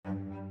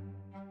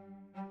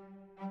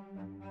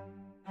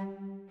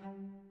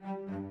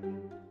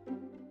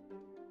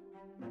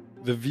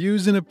The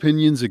views and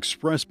opinions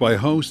expressed by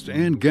host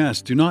and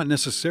guests do not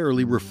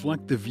necessarily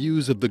reflect the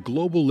views of the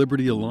Global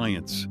Liberty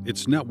Alliance,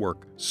 its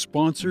network,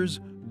 sponsors,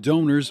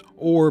 donors,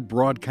 or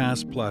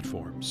broadcast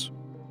platforms.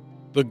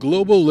 The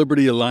Global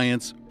Liberty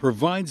Alliance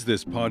provides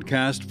this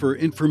podcast for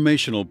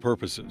informational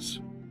purposes.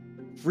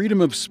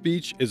 Freedom of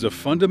speech is a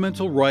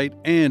fundamental right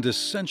and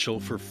essential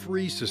for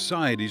free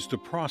societies to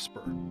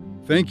prosper.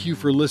 Thank you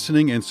for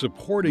listening and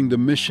supporting the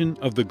mission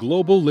of the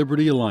Global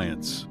Liberty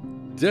Alliance,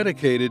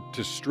 dedicated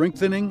to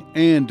strengthening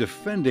and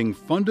defending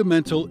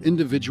fundamental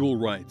individual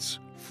rights,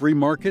 free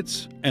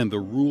markets, and the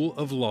rule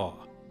of law.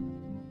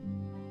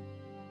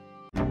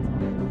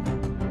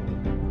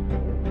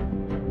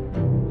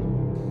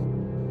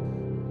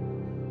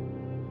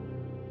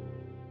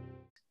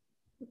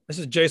 This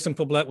is Jason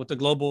Poblete with the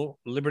Global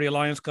Liberty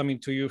Alliance coming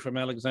to you from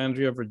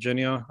Alexandria,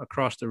 Virginia,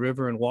 across the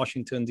river in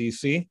Washington,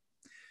 D.C.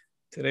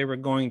 Today, we're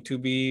going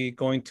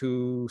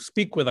to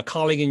speak with a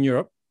colleague in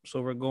Europe.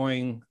 So we're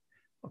going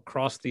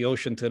across the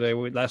ocean today.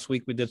 Last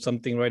week, we did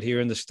something right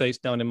here in the States,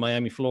 down in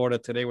Miami, Florida.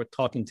 Today, we're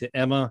talking to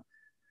Emma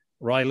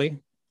Reilly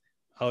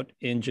out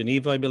in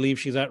Geneva, I believe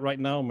she's at right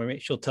now.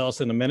 She'll tell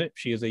us in a minute.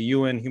 She is a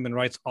UN human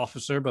rights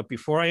officer. But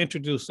before I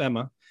introduce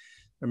Emma,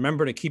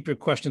 remember to keep your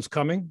questions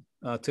coming.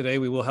 Today,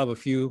 we will have a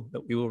few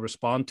that we will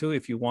respond to.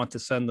 If you want to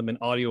send them in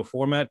audio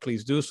format,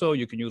 please do so.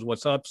 You can use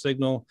WhatsApp,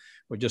 Signal,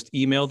 or just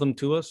email them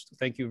to us.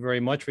 Thank you very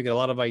much. We get a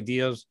lot of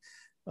ideas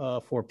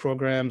for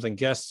programs and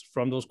guests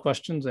from those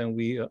questions, and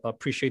we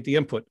appreciate the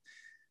input.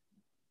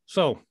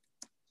 So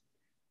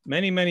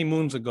many, many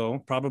moons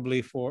ago,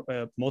 probably for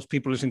most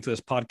people listening to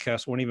this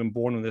podcast weren't even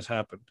born when this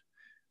happened.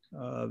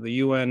 The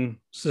UN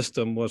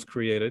system was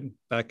created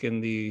back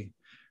in the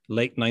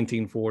late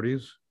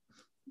 1940s.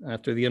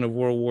 After the end of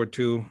World War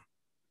II,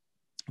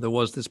 there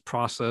was this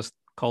process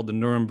called the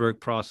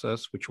Nuremberg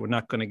process, which we're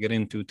not going to get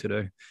into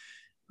today.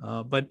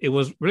 But it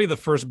was really the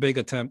first big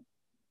attempt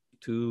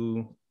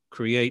to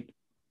create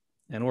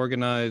an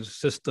organized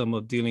system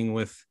of dealing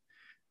with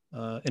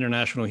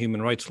international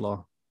human rights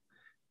law.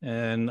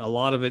 And a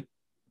lot of it,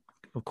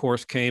 of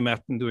course, came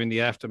during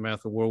the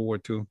aftermath of World War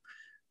II.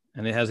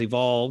 And it has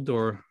evolved,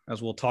 or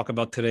as we'll talk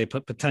about today,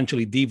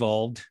 potentially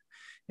devolved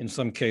in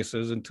some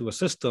cases into a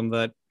system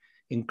that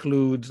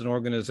includes an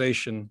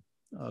organization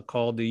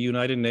called the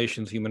United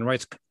Nations Human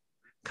Rights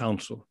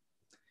Council.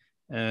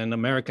 And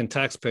American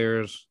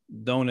taxpayers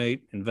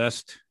donate,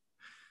 invest.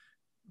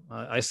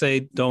 I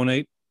say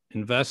donate,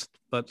 invest,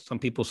 but some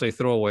people say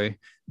throw away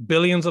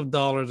billions of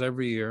dollars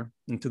every year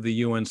into the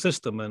UN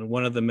system. And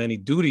one of the many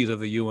duties of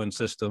the UN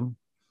system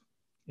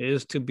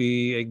is to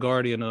be a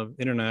guardian of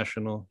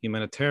international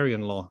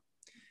humanitarian law.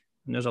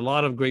 And there's a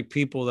lot of great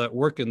people that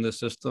work in this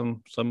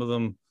system. Some of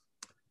them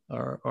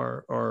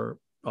are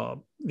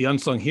the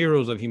unsung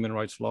heroes of human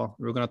rights law.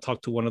 We're going to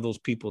talk to one of those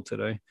people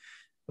today.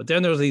 But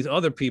then there's these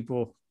other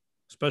people,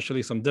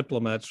 especially some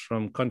diplomats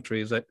from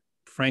countries that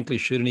frankly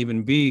shouldn't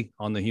even be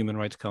on the Human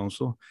Rights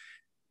Council,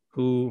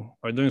 who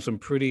are doing some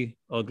pretty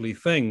ugly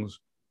things.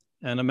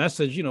 And a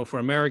message, for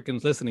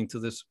Americans listening to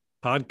this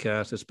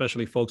podcast,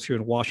 especially folks here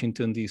in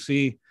Washington,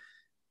 D.C.,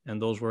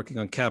 and those working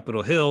on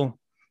Capitol Hill,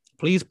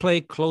 please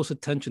pay close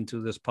attention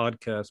to this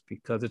podcast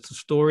because it's a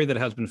story that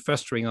has been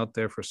festering out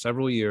there for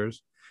several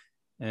years.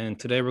 And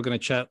today we're going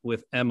to chat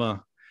with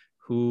Emma,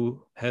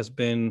 who has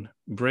been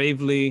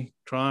bravely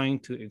trying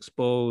to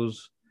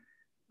expose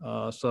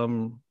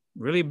some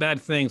really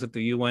bad things at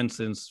the UN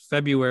since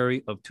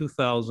February of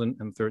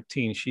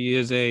 2013. She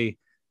is a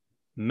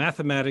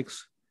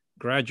mathematics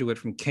graduate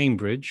from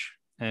Cambridge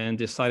and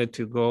decided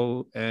to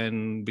go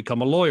and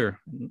become a lawyer,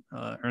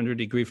 earned her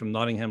degree from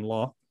Nottingham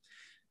Law.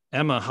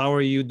 Emma, how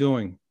are you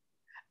doing?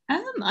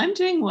 I'm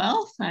doing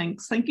well,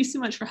 thanks. Thank you so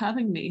much for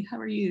having me. How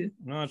are you?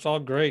 No, it's all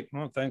great.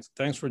 No,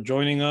 thanks for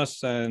joining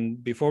us.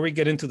 And before we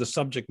get into the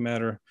subject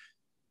matter,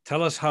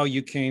 tell us how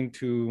you came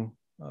to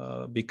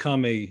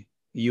become a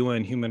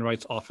UN human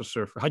rights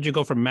officer. How'd you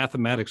go from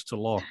mathematics to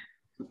law?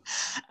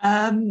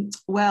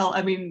 Well,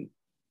 I mean,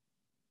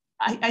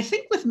 I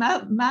think with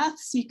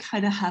maths, you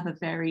kind of have a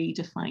very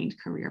defined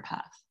career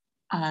path.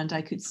 And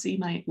I could see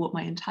what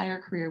my entire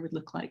career would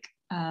look like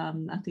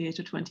at the age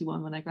of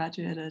 21 when I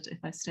graduated if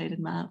I stayed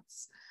in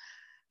maths.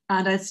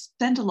 And I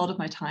spent a lot of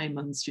my time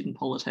on student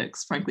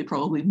politics, frankly,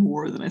 probably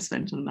more than I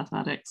spent on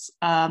mathematics.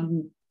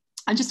 And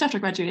just after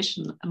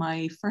graduation,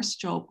 my first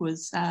job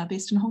was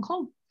based in Hong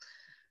Kong.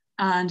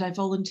 And I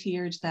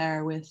volunteered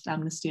there with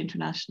Amnesty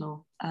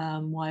International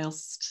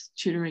whilst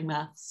tutoring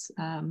maths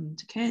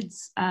to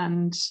kids.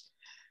 And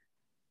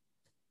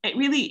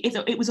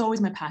it was always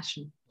my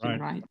passion,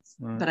 human rights,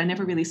 but I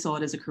never really saw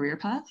it as a career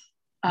path.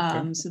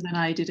 Okay. So then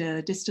I did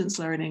a distance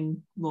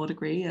learning law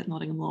degree at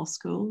Nottingham Law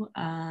School.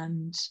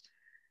 And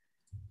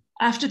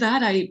after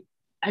that, I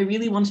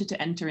really wanted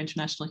to enter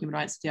international human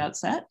rights at the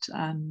outset.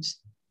 And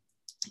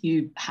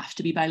you have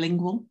to be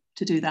bilingual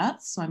to do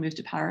that. So I moved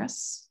to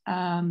Paris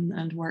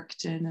and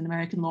worked in an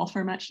American law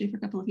firm actually for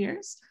a couple of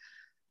years.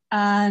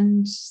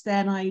 And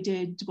then I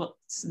did what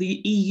the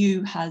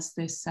EU has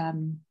this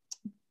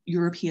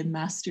European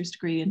master's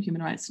degree in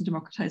human rights and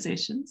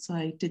democratization. So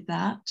I did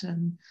that.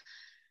 And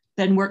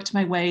then worked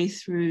my way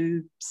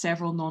through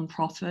several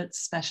nonprofits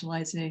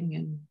specializing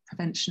in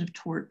prevention of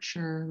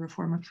torture,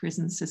 reform of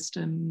prison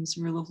systems,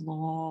 rule of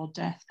law,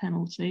 death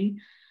penalty.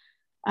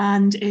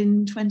 And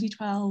in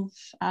 2012,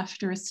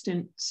 after a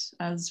stint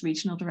as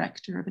regional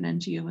director of an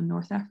NGO in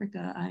North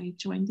Africa, I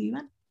joined the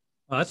UN.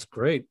 Oh, that's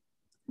great.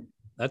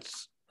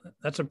 That's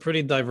a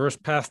pretty diverse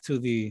path to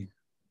the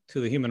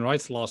human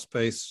rights law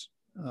space.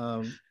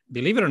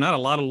 Believe it or not, a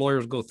lot of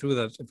lawyers go through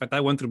that. In fact,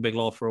 I went through big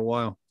law for a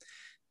while,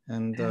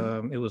 and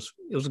it was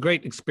a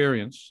great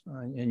experience,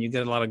 and you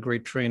get a lot of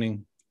great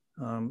training.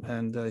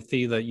 And I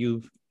see that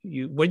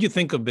what do you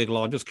think of big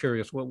law? I'm just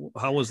curious.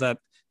 How was that?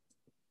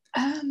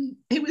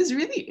 It was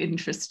really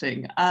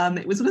interesting.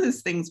 It was one of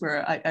those things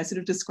where I sort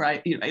of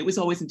described, it was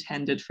always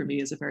intended for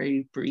me as a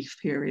very brief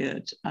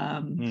period.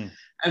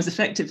 I was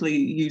effectively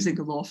using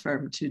a law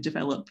firm to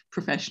develop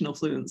professional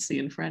fluency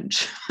in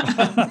French.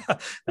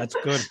 That's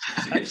good.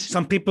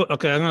 Some people,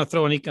 okay, I'm going to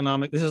throw an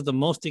economic. This is the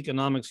most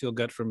economics you'll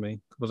get from me,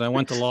 because I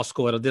went to law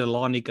school. I did a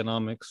law and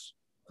economics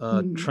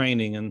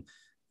training, and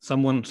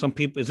some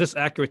people, is this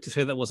accurate to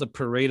say that was a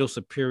Pareto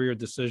superior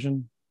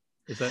decision?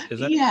 Is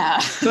that? Yeah.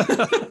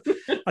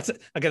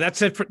 Okay,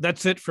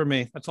 that's it for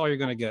me. That's all you're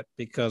going to get,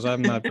 because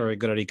I'm not very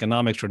good at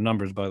economics or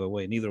numbers, by the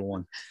way, neither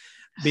one.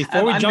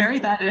 I'm very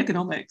bad at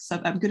economics.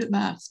 I'm good at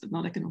maths, but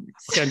not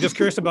economics. Okay, I'm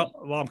curious about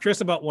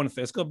one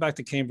thing. Let's go back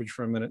to Cambridge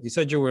for a minute. You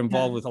said you were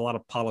involved with a lot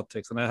of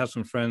politics, and I have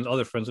some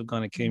other friends who've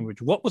gone to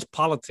Cambridge. What was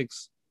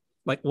politics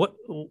like?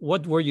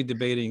 What were you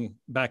debating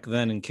back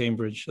then in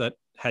Cambridge that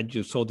had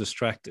you so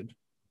distracted?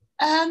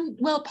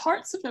 Well,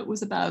 parts of it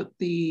was about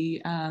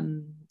the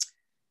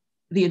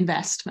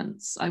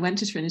investments. I went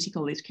to Trinity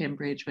College,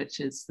 Cambridge, which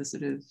is the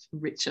sort of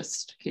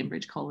richest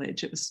Cambridge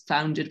college. It was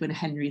founded when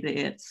Henry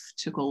VIII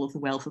took all of the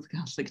wealth of the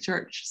Catholic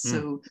Church.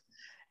 So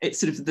it's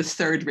sort of the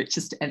third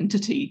richest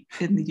entity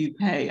in the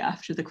UK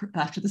after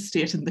the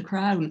state and the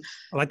crown.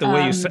 I like the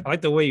way you say. I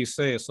like the way you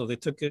say it. So they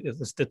took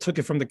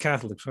it from the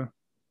Catholics, huh?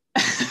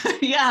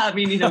 Yeah, I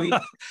mean, he took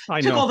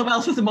all the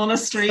wealth of the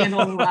monastery and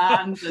all the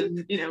land,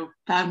 and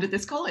founded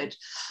this college.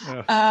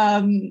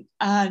 Yeah.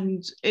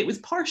 And it was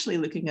partially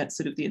looking at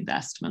sort of the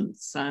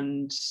investments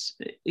and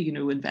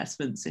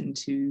investments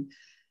into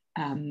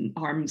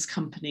arms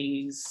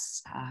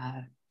companies,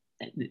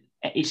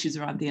 issues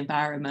around the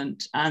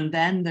environment, and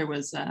then there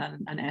was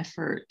an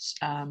effort.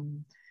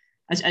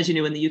 As you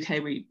know, in the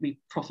UK, we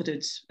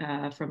profited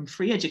from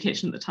free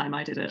education at the time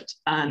I did it.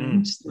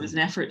 And there was an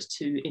effort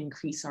to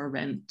increase our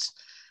rent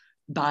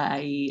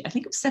by, I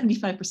think it was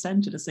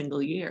 75% in a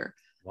single year.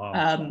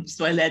 Wow.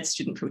 So I led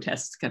student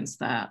protests against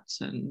that,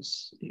 and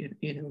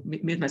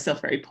made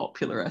myself very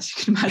popular, as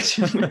you can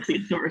imagine, with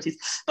the authorities.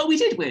 But we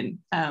did win.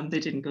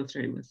 They didn't go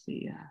through with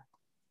the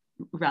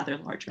rather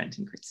large rent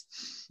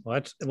increase.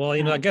 Well,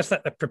 I guess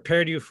that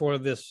prepared you for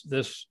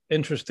this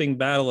interesting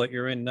battle that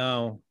you're in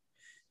now.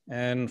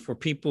 And for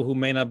people who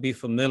may not be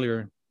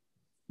familiar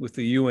with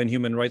the UN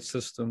human rights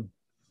system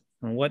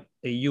and what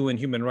a UN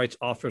human rights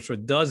officer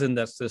does in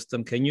that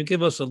system, can you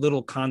give us a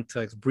little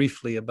context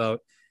briefly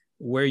about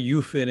where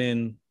you fit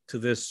in to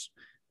this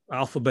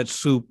alphabet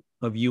soup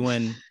of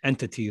UN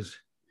entities?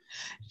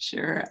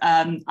 Sure.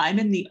 I'm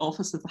in the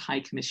Office of the High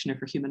Commissioner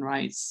for Human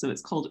Rights, so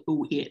it's called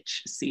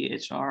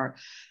OHCHR.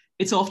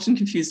 It's often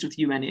confused with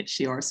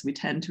UNHCR, so we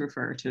tend to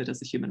refer to it as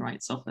the Human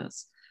Rights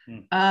Office.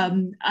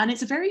 And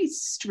it's a very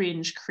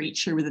strange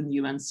creature within the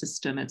UN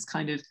system. It's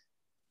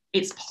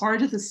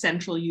part of the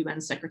central UN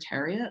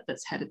Secretariat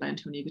that's headed by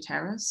Antonio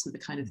Guterres, so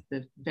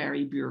the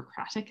very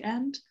bureaucratic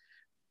end,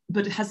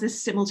 but it has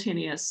this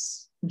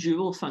simultaneous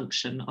dual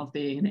function of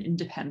being an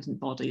independent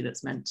body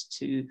that's meant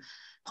to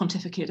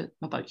pontificate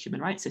about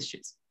human rights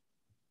issues.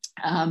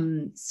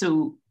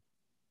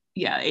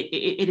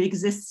 It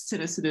exists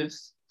in a sort of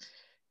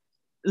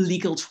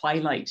legal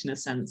twilight, in a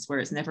sense, where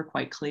it's never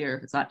quite clear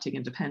if it's acting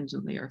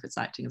independently or if it's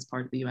acting as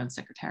part of the UN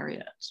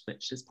Secretariat,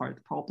 which is part of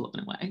the problem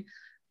in a way.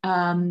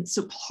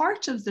 So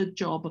part of the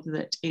job of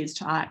it is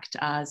to act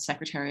as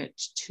Secretariat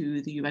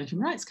to the UN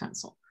Human Rights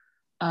Council.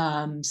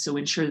 So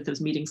ensure that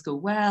those meetings go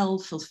well,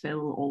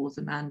 fulfill all of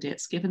the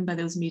mandates given by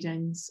those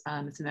meetings.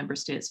 If the member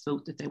states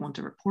vote that they want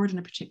to report on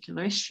a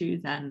particular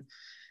issue, then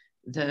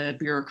the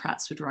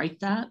bureaucrats would write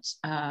that.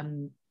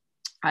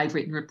 I've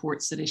written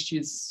reports that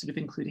issues sort of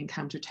including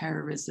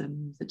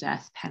counterterrorism, the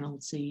death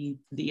penalty,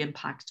 the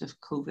impact of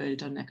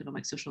COVID on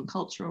economic, social, and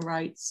cultural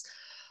rights.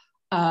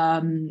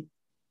 And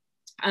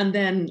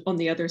then on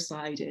the other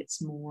side,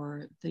 it's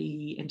more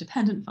the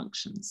independent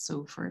functions.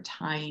 So for a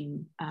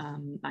time,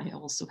 I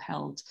also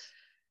held,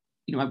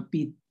 I'd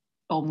be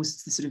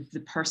almost the sort of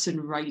the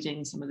person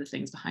writing some of the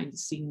things behind the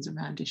scenes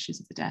around issues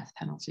of the death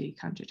penalty,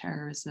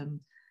 counterterrorism,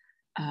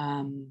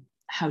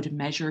 how to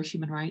measure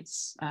human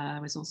rights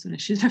was also an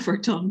issue that I've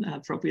worked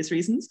on for obvious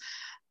reasons.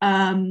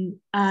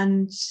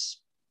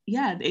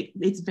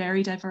 It's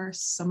very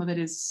diverse. Some of it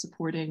is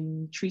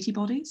supporting treaty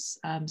bodies,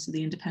 so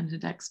the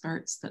independent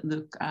experts that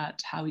look at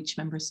how each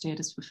member state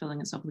is fulfilling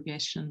its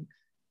obligation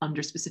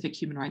under specific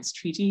human rights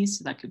treaties.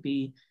 So that could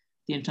be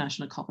the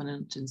International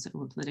Covenant on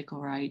Civil and Political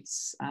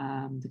Rights,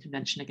 the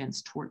Convention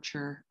Against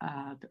Torture,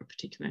 a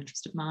particular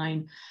interest of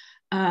mine,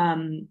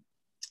 and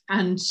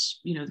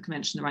the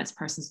Convention on the Rights of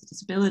Persons with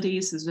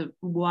Disabilities. There's a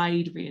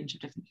wide range of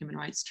different human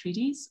rights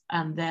treaties.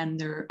 And then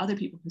there are other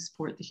people who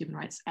support the human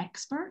rights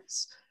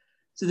experts.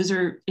 So those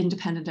are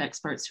independent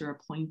experts who are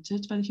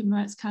appointed by the Human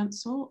Rights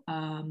Council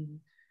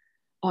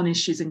on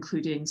issues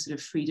including sort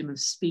of freedom of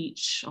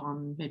speech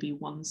on maybe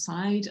one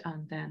side,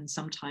 and then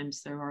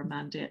sometimes there are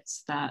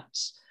mandates that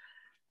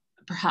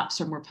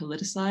perhaps are more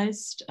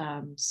politicized.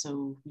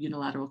 So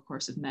unilateral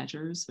coercive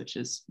measures, which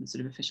is the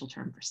sort of official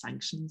term for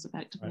sanctions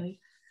effectively.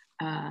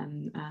 Right.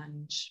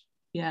 And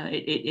yeah,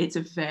 it's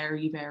a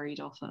very varied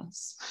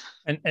office.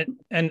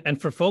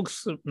 And for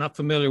folks not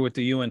familiar with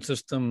the UN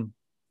system,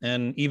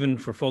 and even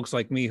for folks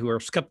like me who are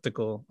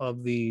skeptical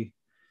of the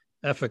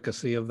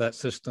efficacy of that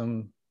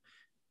system,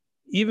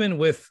 even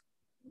with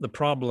the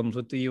problems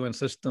with the UN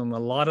system, a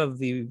lot of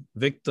the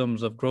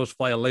victims of gross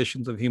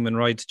violations of human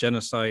rights,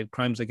 genocide,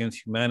 crimes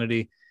against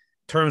humanity,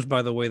 terms,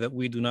 by the way, that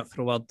we do not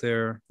throw out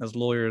there as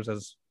lawyers,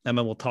 as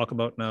Emma will talk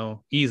about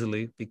now,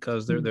 easily,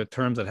 because they're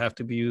terms that have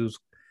to be used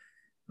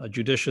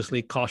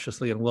judiciously,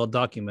 cautiously, and well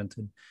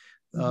documented.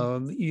 A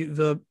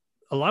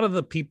lot of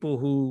the people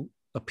who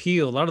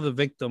appeal, a lot of the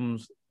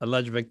victims,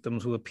 alleged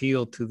victims who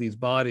appeal to these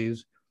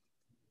bodies,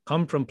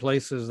 come from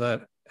places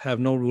that have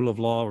no rule of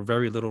law or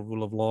very little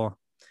rule of law.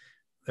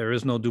 There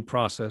is no due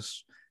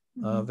process.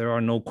 There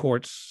are no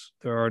courts.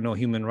 There are no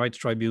human rights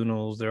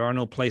tribunals. There are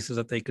no places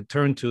that they could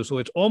turn to. So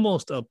it's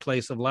almost a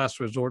place of last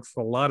resort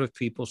for a lot of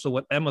people. So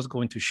what Emma's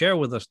going to share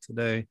with us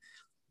today,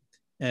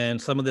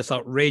 and some of this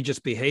outrageous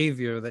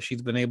behavior that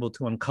she's been able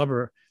to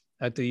uncover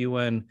at the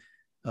UN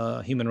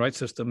human rights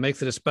system,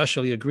 makes it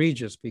especially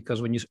egregious,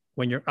 because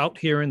when you're out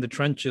here in the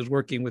trenches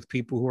working with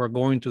people who are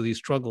going through these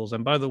struggles,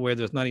 and by the way,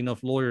 there's not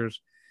enough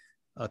lawyers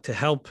to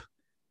help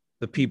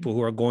the people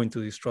who are going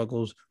through these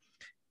struggles.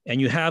 And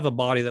you have a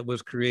body that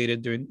was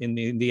created in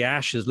the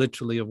ashes,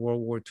 literally, of World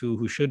War II,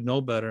 who should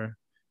know better.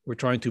 We're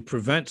trying to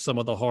prevent some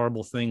of the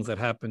horrible things that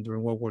happened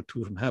during World War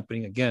II from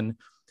happening again.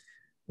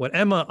 What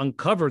Emma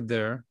uncovered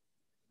there,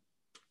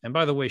 and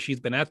by the way, she's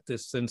been at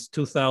this since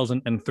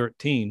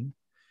 2013.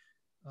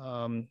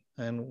 And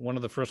one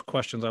of the first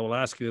questions I will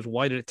ask you is,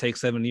 why did it take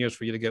 7 years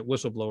for you to get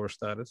whistleblower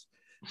status?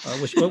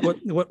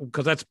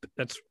 Because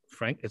that's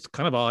frank, it's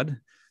kind of odd.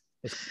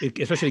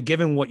 Especially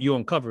given what you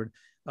uncovered.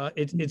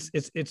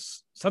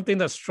 It's something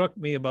that struck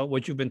me about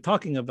what you've been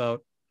talking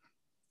about,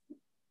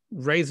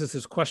 raises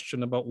this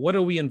question about what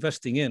are we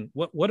investing in?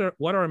 What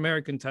are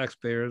American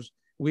taxpayers?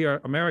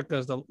 America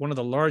is one of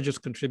the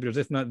largest contributors,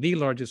 if not the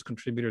largest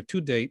contributor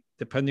to date,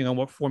 depending on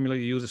what formula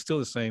you use, it's still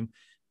the same,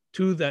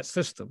 to that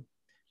system.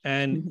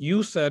 And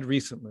you said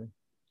recently,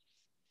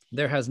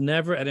 there has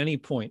never at any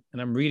point,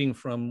 and I'm reading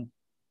from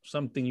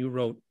something you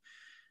wrote,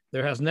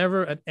 there has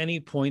never at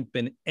any point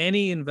been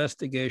any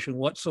investigation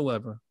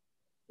whatsoever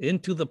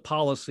into the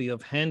policy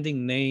of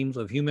handing names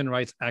of human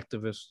rights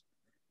activists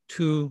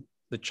to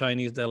the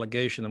Chinese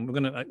delegation.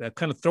 And I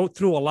kind of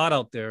threw a lot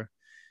out there,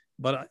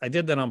 but I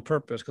did that on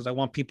purpose because I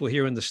want people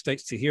here in the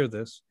States to hear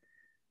this.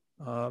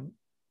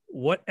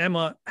 What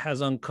Emma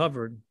has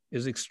uncovered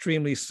is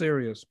extremely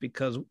serious,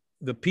 because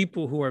the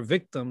people who are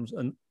victims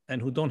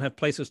and who don't have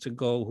places to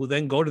go, who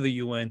then go to the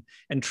UN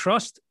and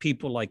trust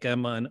people like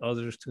Emma and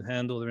others to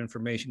handle their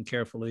information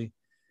carefully,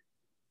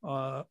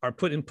 are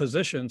put in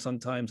positions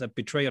sometimes that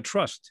betray a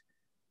trust.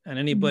 And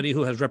anybody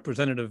who has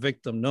represented a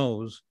victim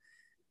knows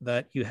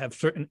that you have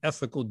certain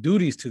ethical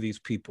duties to these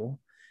people.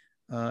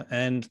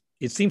 And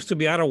it seems to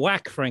be out of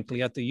whack,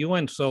 frankly, at the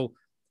UN. So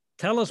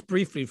tell us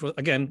briefly,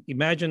 again,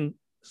 imagine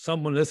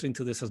someone listening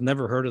to this has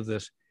never heard of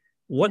this.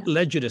 What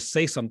led you to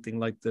say something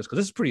like this? Because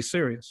this is pretty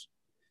serious.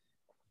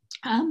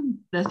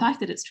 The fact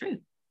that it's true.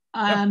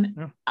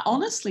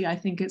 Honestly, I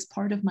think it's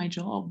part of my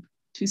job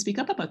to speak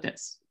up about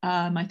this.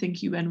 I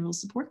think UN will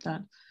support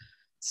that.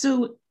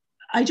 So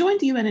I joined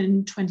the UN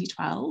in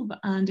 2012,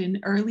 and in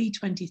early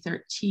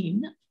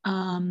 2013,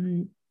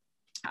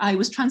 I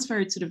was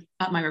transferred sort of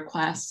at my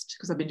request,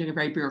 because I've been doing a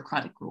very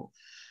bureaucratic role,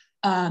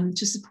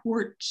 to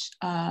support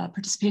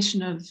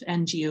participation of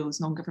NGOs,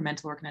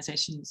 non-governmental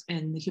organizations,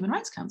 in the Human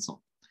Rights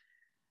Council.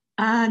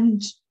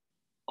 And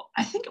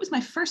I think it was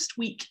my first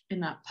week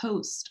in that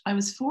post, I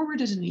was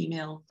forwarded an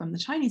email from the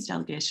Chinese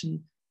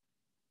delegation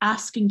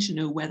asking to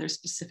know whether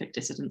specific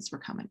dissidents were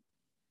coming.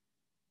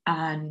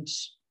 And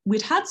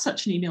we'd had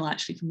such an email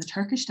actually from the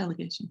Turkish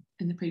delegation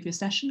in the previous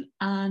session,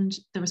 and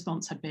the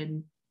response had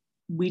been,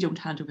 we don't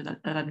hand over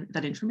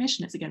that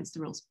information, it's against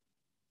the rules.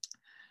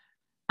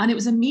 And it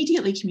was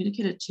immediately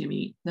communicated to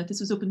me that this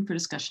was open for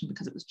discussion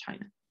because it was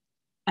China.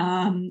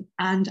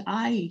 And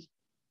I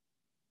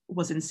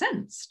was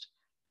incensed.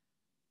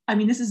 I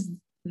mean, this is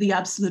the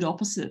absolute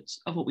opposite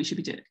of what we should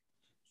be doing.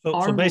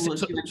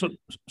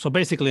 So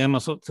basically, Emma,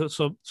 so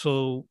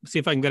see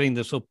if I'm getting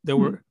this. So there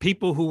were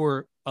people who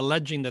were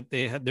alleging that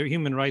they had their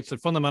human rights, their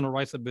fundamental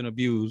rights had been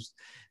abused.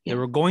 They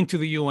were going to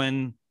the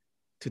UN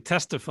to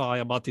testify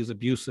about these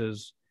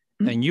abuses.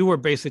 And you were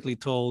basically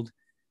told,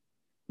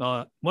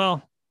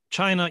 well,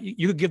 China,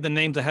 you could give the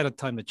names ahead of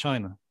time to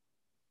China.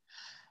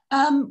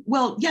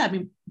 Well, yeah, I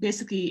mean,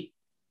 basically,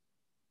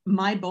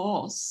 my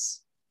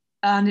boss,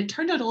 and it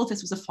turned out all of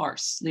this was a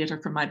farce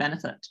later for my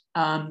benefit.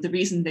 The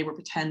reason they were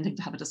pretending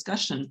to have a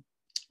discussion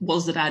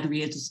was that I'd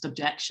raised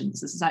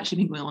objections. This has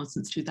actually been going on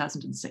since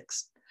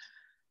 2006.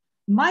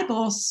 My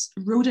boss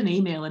wrote an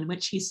email in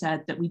which he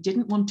said that we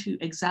didn't want to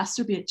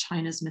exacerbate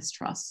China's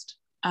mistrust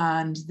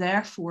and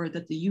therefore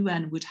that the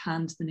UN would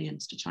hand the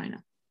names to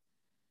China.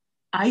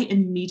 I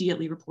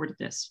immediately reported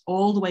this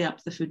all the way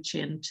up the food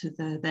chain to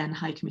the then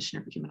High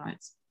Commissioner for Human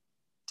Rights.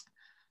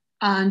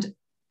 And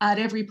at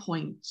every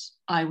point,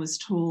 I was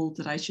told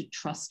that I should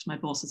trust my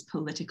boss's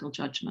political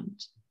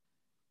judgment.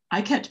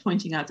 I kept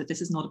pointing out that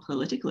this is not a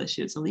political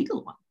issue, it's a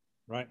legal one.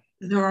 Right.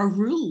 There are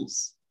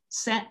rules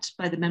set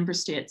by the member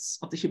states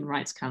of the Human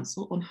Rights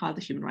Council on how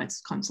the Human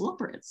Rights Council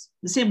operates,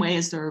 the same way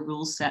as there are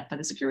rules set by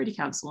the Security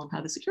Council on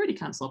how the Security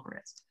Council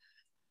operates.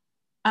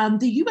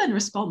 The UN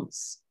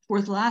response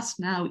for the last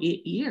now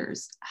 8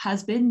 years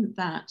has been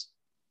that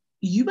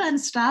UN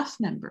staff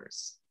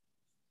members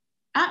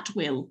at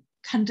will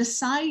can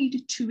decide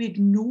to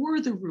ignore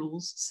the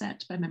rules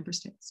set by member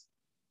states.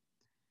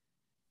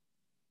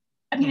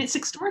 I mean, it's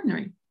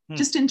extraordinary,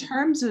 just in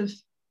terms of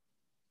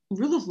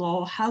rule of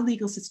law, how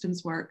legal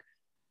systems work.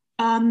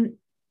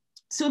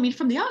 So, I mean,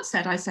 from the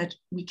outset, I said,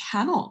 we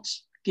cannot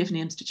give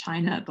names to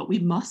China, but we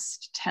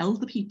must tell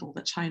the people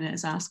that China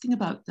is asking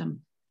about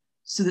them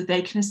so that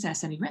they can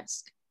assess any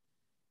risk.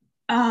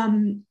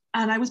 And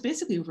I was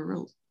basically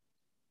overruled.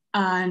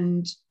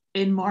 And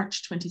in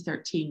March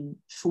 2013,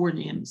 4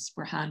 names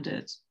were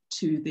handed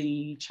to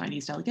the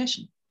Chinese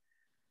delegation.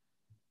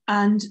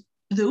 And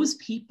those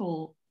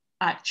people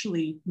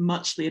actually,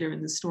 much later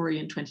in the story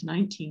in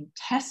 2019,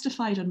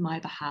 testified on my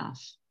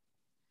behalf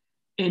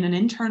in an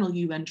internal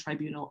UN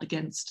tribunal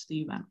against the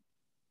UN.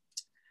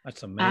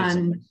 That's amazing.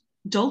 And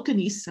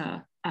Dolkan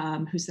Issa,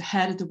 who's the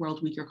head of the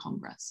World Uyghur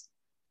Congress,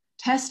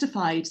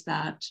 testified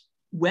that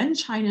when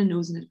China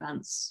knows in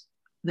advance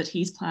that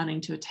he's planning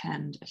to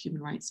attend a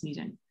human rights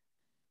meeting,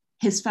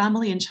 his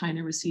family in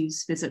China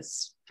receives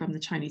visits from the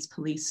Chinese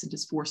police and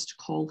is forced to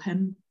call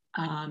him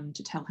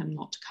to tell him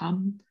not to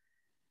come.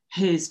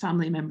 His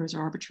family members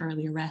are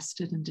arbitrarily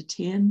arrested and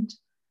detained.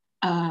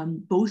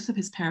 Both of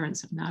his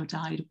parents have now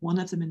died, one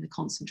of them in the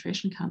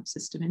concentration camp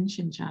system in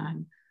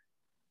Xinjiang.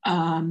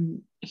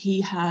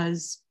 He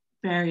has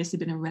variously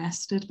been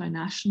arrested by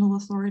national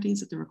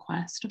authorities at the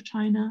request of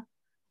China.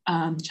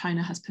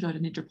 China has put out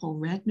an Interpol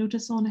red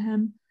notice on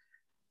him.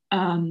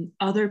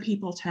 Other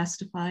people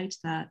testified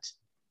that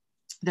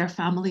their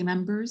family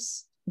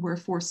members were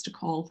forced to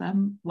call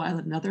them while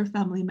another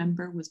family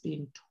member was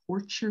being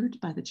tortured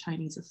by the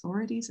Chinese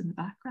authorities in the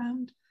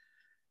background.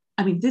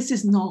 I mean, this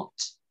is not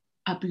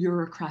a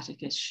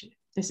bureaucratic issue.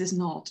 This is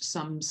not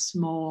some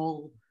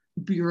small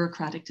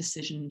bureaucratic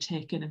decision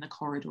taken in a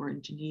corridor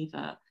in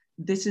Geneva.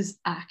 This is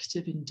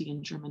active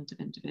endangerment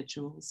of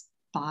individuals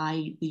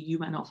by the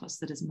UN office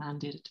that is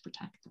mandated to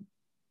protect them.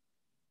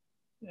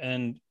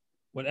 And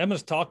what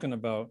Emma's talking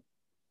about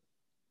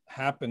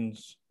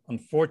happens,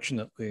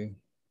 unfortunately,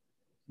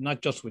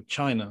 not just with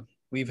China.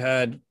 We've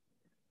had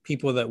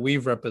people that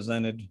we've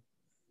represented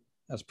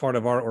as part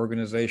of our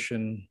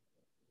organization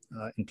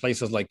in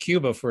places like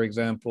Cuba, for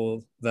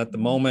example, that the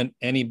moment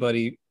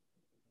anybody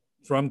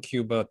from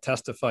Cuba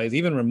testifies,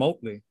 even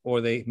remotely,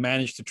 or they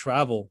manage to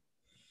travel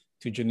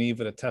to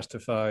Geneva to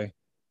testify,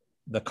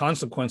 the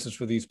consequences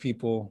for these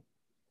people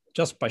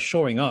just by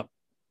showing up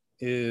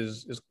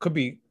could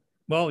be,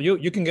 well,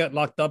 you can get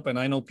locked up. And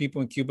I know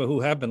people in Cuba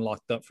who have been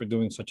locked up for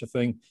doing such a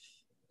thing.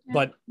 Yeah.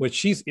 But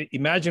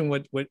imagine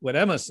what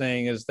Emma's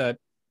saying is that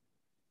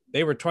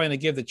they were trying to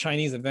give the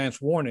Chinese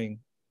advance warning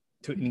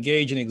to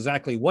engage in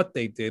exactly what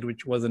they did,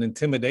 which was an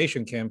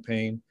intimidation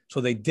campaign.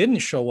 So they didn't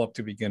show up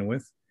to begin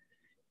with.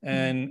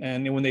 And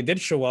when they did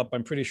show up,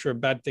 I'm pretty sure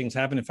bad things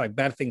happened. In fact,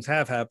 bad things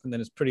have happened,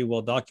 and it's pretty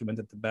well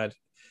documented that bad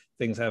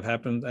things have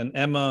happened. And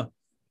Emma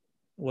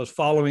was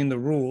following the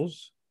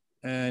rules,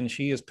 and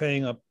she is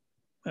paying a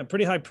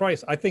pretty high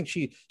price. I think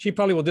she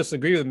probably will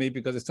disagree with me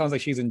because it sounds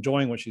like she's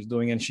enjoying what she's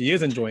doing, and she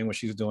is enjoying what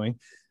she's doing.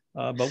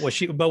 But what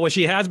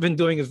she has been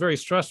doing is very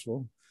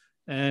stressful,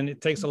 and it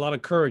takes a lot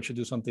of courage to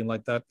do something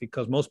like that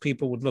because most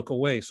people would look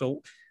away.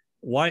 So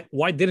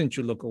why didn't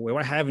you look away?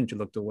 Why haven't you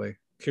looked away?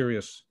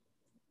 Curious.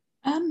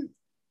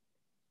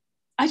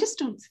 I just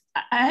don't.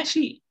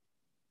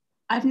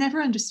 I've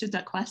never understood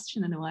that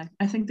question in a way.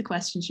 I think the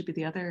question should be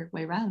the other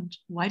way around.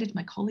 Why did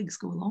my colleagues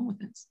go along with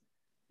this?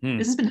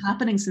 This has been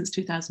happening since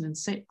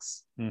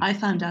 2006. I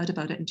found out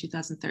about it in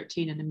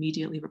 2013 and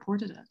immediately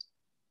reported it.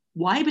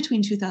 Why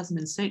between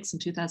 2006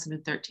 and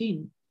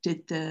 2013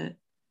 did the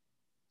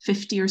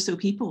 50 or so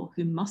people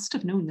who must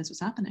have known this was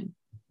happening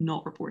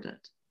not report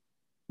it?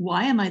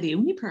 Why am I the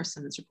only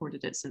person that's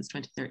reported it since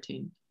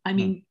 2013? I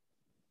mean,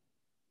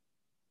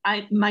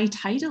 my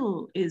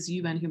title is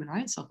UN Human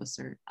Rights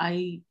Officer.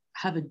 I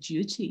have a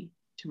duty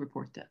to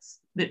report this.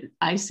 But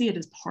I see it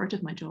as part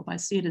of my job. I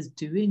see it as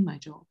doing my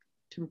job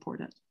to report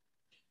it.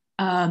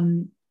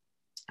 And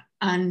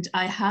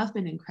I have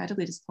been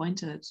incredibly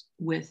disappointed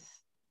with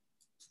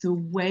the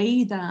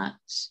way that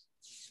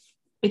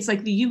it's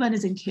like the UN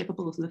is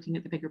incapable of looking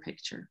at the bigger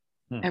picture.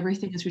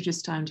 Everything is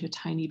reduced down to a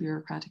tiny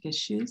bureaucratic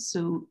issue.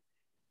 So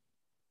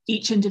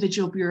each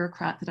individual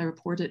bureaucrat that I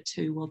report it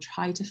to will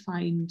try to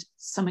find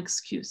some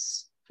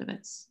excuse for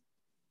this.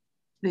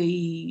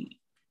 The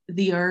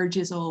urge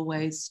is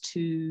always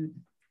to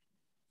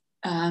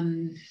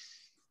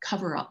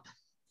cover up,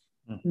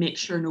 make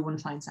sure no one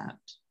finds out.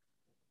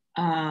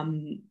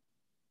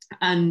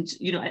 And,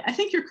 you know, I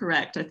think you're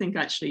correct. I think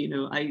actually, you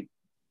know,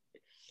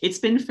 it's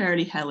been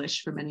fairly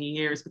hellish for many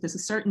years, but there's a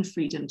certain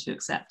freedom to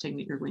accepting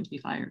that you're going to be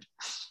fired.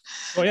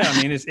 Well, yeah,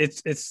 I mean,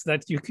 it's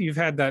that you've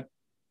had that.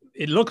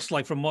 It looks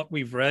like from what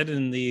we've read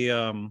in the,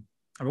 and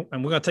we're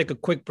going to take a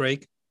quick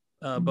break,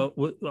 but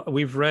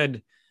we've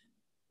read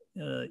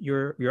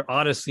your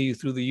odyssey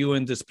through the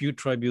UN Dispute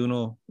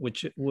Tribunal,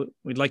 which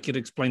we'd like you to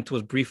explain to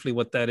us briefly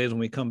what that is when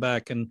we come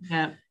back. And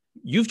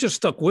you've just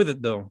stuck with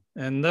it, though.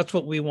 And that's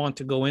what we want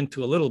to go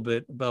into a little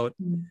bit about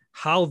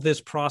how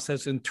this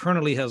process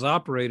internally has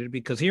operated.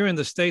 Because here in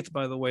the States,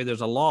 by the way,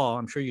 there's a law,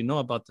 I'm sure you know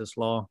about this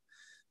law,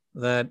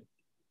 that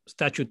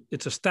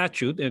it's a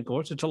statute, and of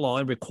course it's a law.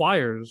 It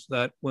requires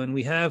that when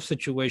we have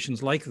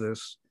situations like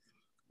this,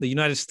 the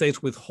United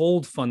States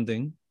withhold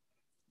funding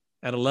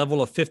at a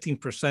level of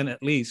 15%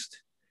 at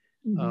least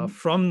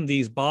from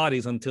these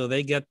bodies until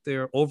they get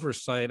their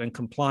oversight and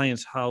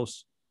compliance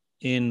house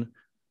in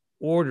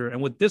order.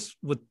 And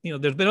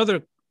there's been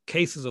other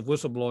cases of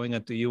whistleblowing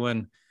at the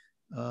UN.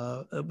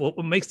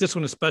 What makes this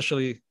one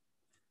especially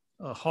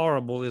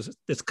horrible is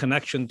its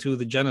connection to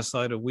the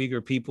genocide of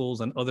Uyghur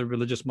peoples and other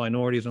religious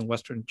minorities in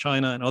Western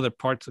China and other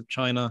parts of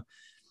China.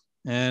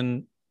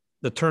 And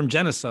the term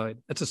genocide,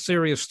 that's a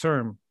serious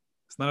term.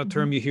 It's not a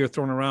term you hear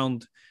thrown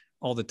around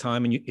all the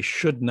time, and it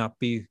should not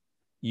be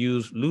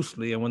used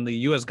loosely. And when the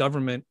US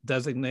government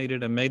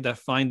designated and made that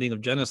finding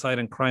of genocide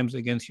and crimes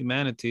against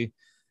humanity,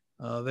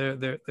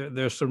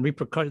 there's some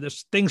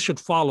repercussions. Things should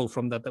follow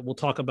from that we'll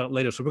talk about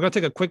later. So we're going to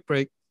take a quick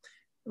break.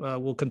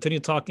 We'll continue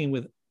talking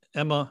with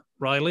Emma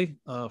Reilly,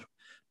 a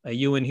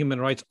UN human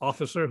rights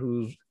officer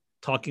who's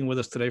talking with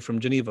us today from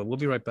Geneva. We'll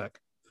be right back.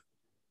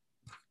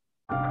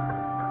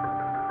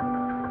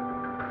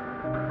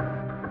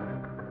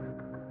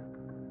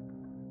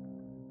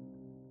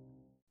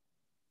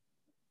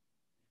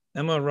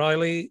 Emma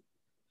Reilly,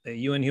 a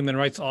UN human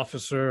rights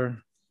officer,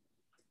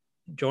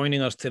 joining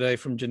us today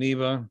from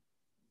Geneva.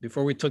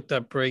 Before we took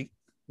that break,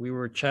 we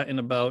were chatting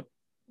about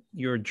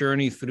your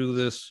journey through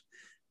this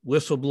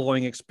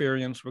whistleblowing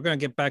experience. We're going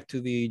to get back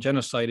to the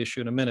genocide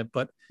issue in a minute,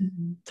 but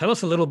tell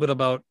us a little bit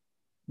about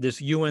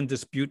this UN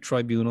Dispute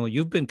Tribunal.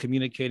 You've been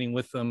communicating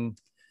with them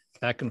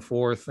back and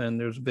forth, and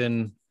there's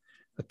been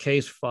a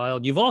case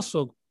filed. You've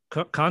also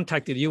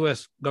contacted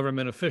US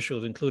government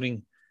officials,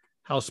 including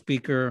House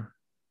Speaker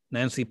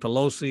Nancy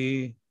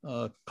Pelosi,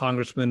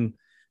 Congressman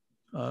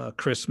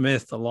Chris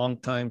Smith, a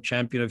longtime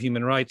champion of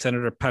human rights,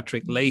 Senator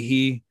Patrick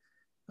Leahy,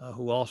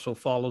 who also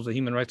follows the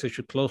human rights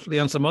issue closely,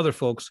 and some other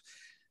folks.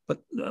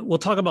 But we'll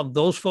talk about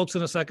those folks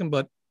in a second.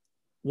 But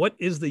what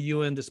is the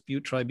UN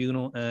Dispute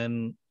Tribunal?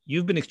 And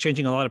you've been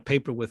exchanging a lot of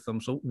paper with them.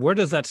 So where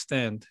does that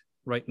stand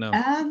right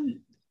now?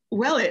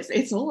 Well,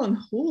 it's all on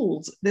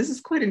hold. This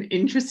is quite an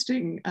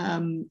interesting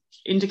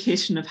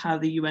indication of how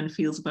the UN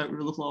feels about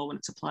rule of law when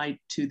it's applied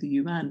to the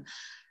UN.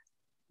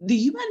 The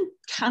UN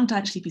can't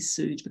actually be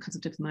sued because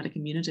of diplomatic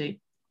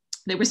immunity.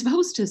 They were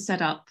supposed to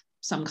set up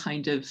some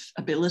kind of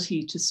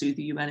ability to sue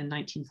the UN in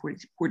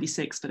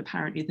 1946, but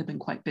apparently they've been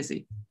quite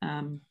busy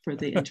for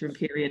the interim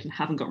period and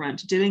haven't got around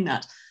to doing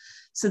that.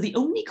 So the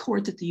only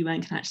court that the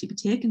UN can actually be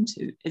taken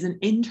to is an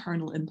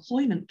internal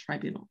employment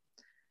tribunal.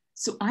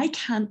 So I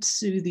can't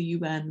sue the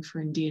UN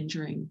for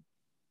endangering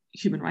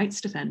human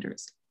rights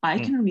defenders. I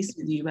can only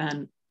sue the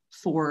UN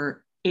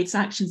for its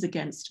actions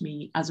against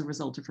me as a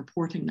result of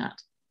reporting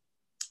that.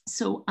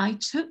 So I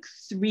took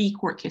 3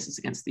 court cases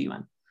against the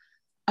UN.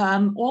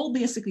 All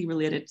basically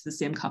related to the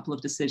same couple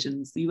of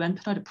decisions. The UN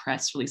put out a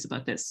press release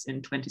about this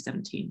in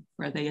 2017,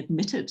 where they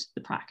admitted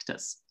the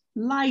practice,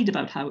 lied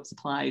about how it's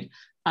applied,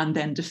 and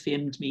then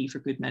defamed me for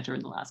good measure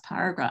in the last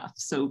paragraph.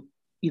 So,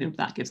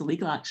 that gives a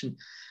legal action.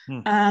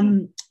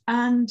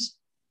 And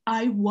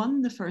I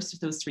won the first of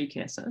those 3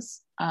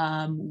 cases,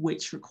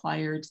 which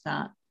required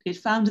that it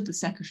found that the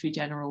Secretary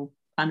General,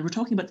 and we're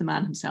talking about the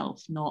man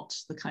himself, not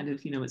the kind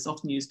of, it's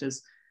often used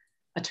as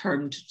a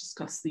term to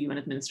discuss the UN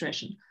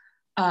administration,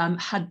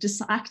 had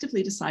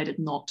actively decided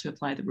not to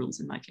apply the rules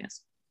in my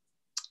case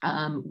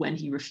when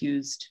he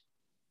refused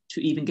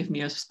to even give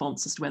me a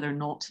response as to whether or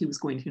not he was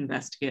going to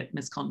investigate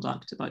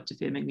misconduct about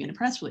defaming me in a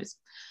press release.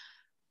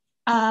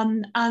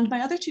 And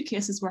my other 2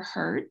 cases were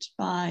heard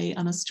by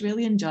an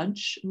Australian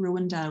judge,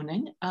 Rowan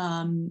Downing,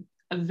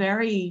 a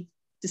very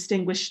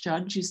distinguished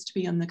judge, used to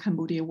be on the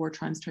Cambodia War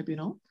Crimes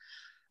Tribunal,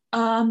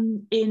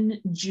 in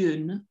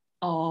June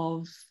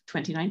of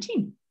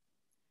 2019.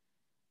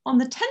 On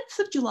the 10th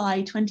of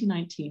July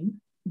 2019,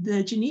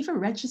 the Geneva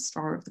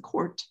registrar of the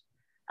court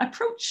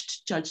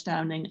approached Judge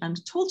Downing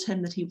and told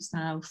him that he was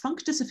now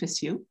functus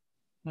officio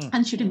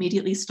and should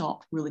immediately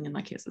stop ruling in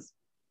my cases.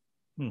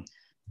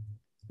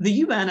 The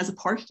UN, as a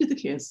party to the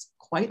case,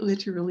 quite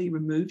literally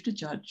removed a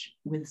judge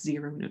with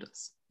zero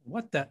notice.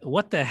 What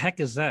the heck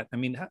is that? I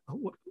mean,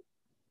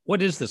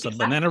 what is this?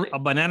 Exactly. A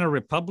banana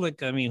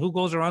republic? I mean, who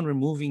goes around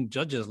removing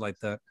judges like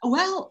that?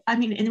 Well, I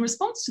mean, in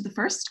response to the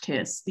first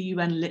case, the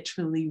UN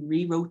literally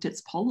rewrote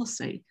its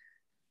policy.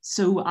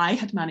 So I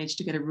had managed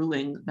to get a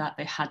ruling that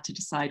they had to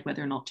decide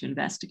whether or not to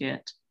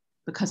investigate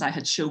because I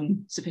had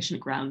shown sufficient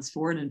grounds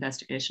for an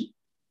investigation.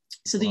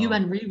 So the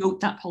UN rewrote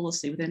that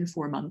policy within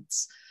 4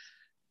 months,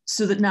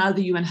 so that now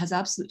the UN has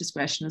absolute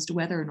discretion as to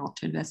whether or not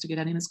to investigate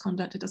any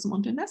misconduct it doesn't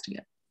want to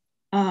investigate.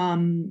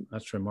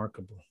 That's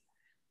remarkable.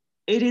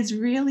 It is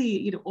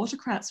really,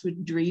 autocrats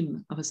would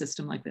dream of a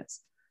system like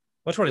this.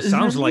 That's what it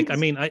sounds like. I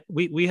mean,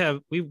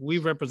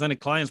 we've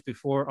represented clients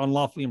before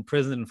unlawfully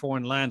imprisoned in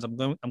foreign lands.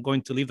 I'm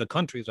going to leave the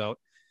countries out.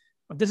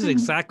 But this is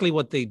exactly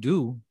what they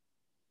do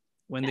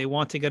when they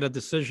want to get a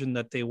decision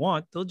that they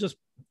want. They'll just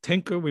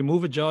tinker,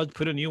 remove a judge,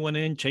 put a new one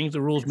in, change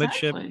the rules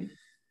midship.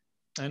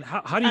 And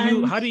how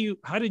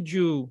did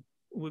you,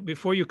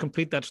 before you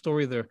complete that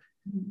story there,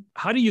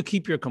 how do you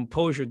keep your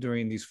composure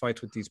during these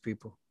fights with these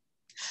people?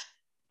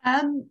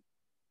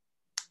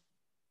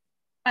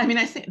 I mean,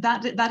 I think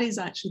that is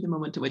actually the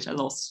moment at which I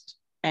lost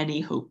any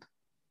hope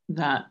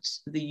that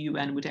the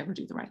UN would ever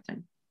do the right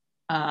thing.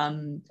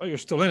 Oh, you're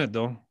still in it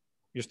though.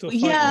 You're still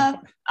fighting. Yeah,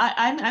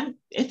 I'm.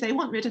 If they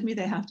want rid of me,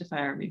 they have to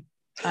fire me.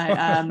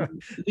 The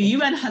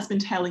UN has been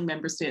telling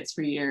member states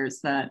for years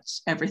that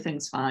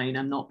everything's fine.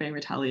 I'm not being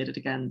retaliated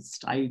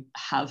against. I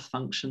have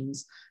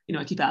functions.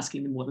 I keep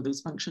asking them, what are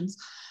those functions?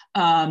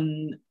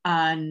 And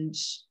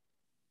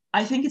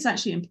I think it's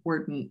actually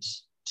important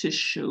to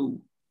show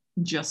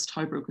just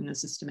how broken the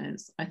system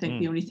is. I think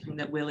the only thing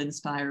that will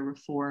inspire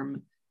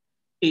reform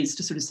is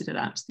to sort of sit it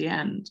out to the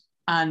end.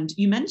 And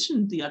you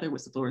mentioned the other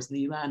whistleblowers in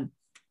the UN.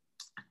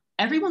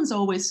 Everyone's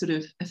always sort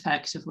of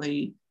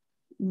effectively,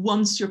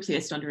 once you're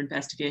placed under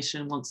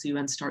investigation, once the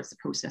UN starts the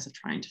process of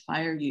trying to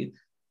fire you,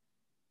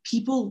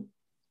 people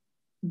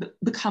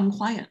become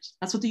quiet.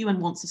 That's what the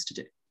UN wants us to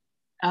do.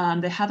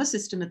 They have a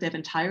system that they've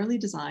entirely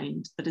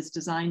designed that is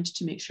designed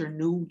to make sure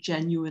no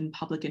genuine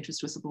public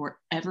interest whistleblower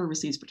ever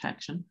receives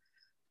protection.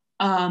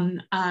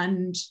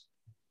 And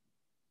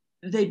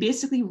they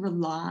basically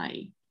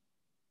rely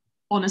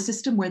on a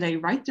system where they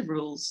write the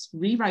rules,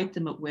 rewrite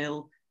them at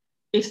will.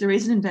 If there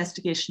is an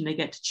investigation, they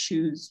get to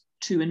choose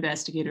 2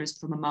 investigators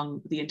from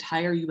among the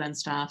entire UN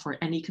staff or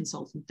any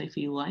consultant they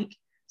feel like.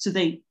 So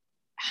they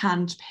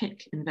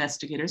handpick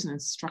investigators and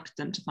instruct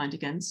them to find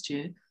against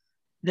you.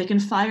 They can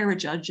fire a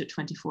judge at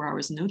 24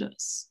 hours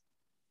notice.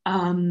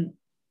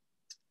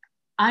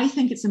 I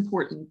think it's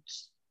important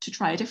to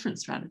try a different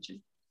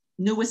strategy.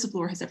 No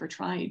whistleblower has ever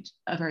tried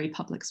a very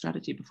public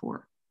strategy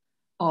before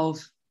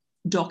of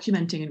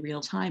documenting in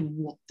real time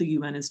what the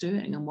UN is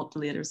doing and what the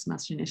latest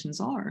machinations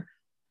are.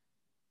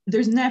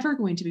 There's never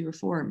going to be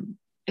reform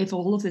if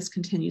all of this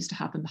continues to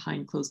happen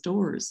behind closed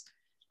doors.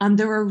 And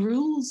there are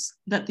rules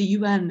that the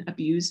UN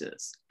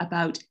abuses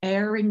about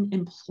airing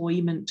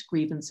employment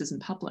grievances in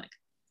public.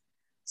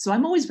 So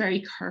I'm always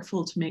very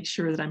careful to make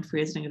sure that I'm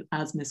phrasing it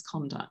as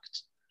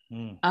misconduct.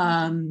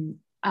 And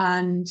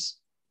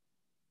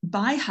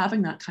by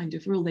having that kind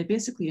of rule, they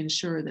basically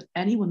ensure that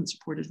anyone that's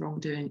reported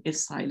wrongdoing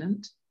is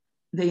silent.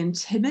 They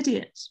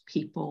intimidate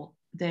people.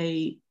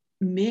 They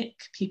make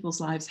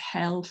people's lives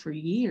hell for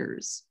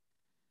years.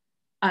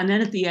 And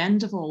then at the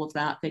end of all of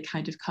that, they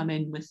kind of come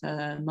in with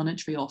a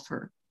monetary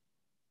offer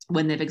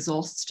when they've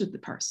exhausted the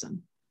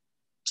person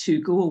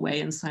to go away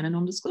and sign a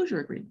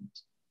non-disclosure agreement.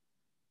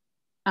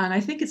 And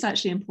I think it's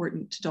actually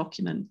important to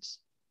document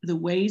the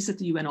ways that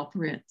the UN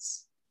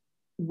operates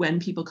when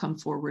people come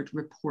forward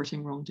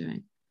reporting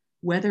wrongdoing,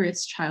 whether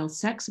it's child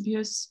sex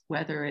abuse,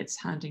 whether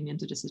it's handing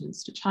into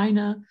dissidents to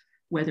China,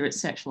 whether it's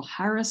sexual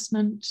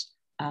harassment,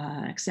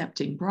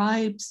 accepting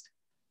bribes.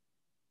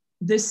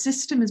 This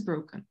system is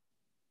broken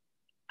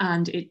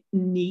and it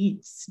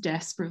needs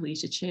desperately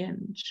to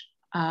change.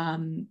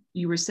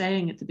 You were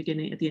saying at the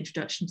beginning, at the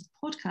introduction to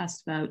the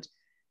podcast, about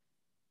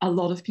a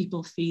lot of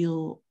people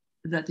feel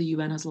that the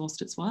UN has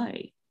lost its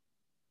way.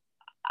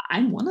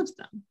 I'm one of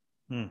them.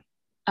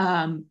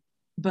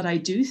 But I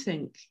do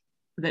think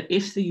that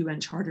if the UN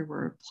Charter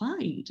were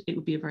applied, it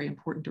would be a very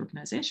important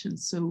organization.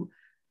 So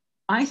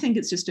I think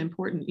it's just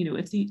important,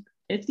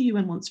 if the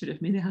UN wants rid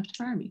of me, they have to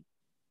fire me.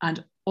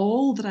 And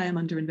all that I am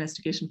under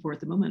investigation for at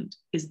the moment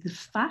is the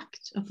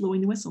fact of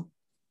blowing the whistle.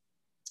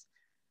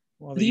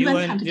 Well, the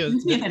UN can't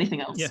accuse me of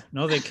anything else. Yeah,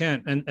 no, they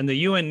can't. And the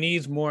UN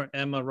needs more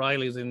Emma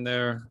Reillys in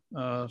there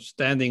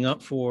standing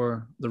up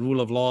for the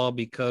rule of law,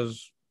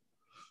 because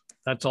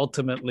that's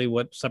ultimately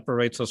what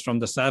separates us from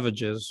the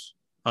savages,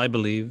 I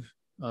believe.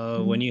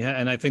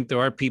 And I think there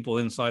are people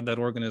inside that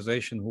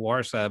organization who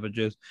are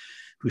savages,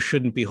 who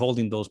shouldn't be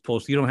holding those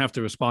posts. You don't have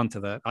to respond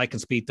to that. I can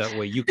speak that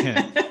way. You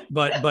can't.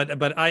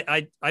 but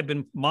I've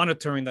been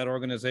monitoring that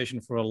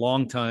organization for a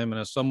long time, and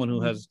as someone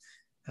who has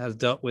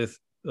dealt with,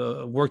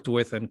 worked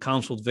with, and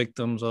counseled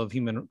victims of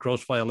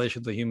gross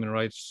violations of human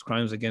rights,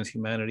 crimes against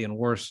humanity, and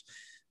worse,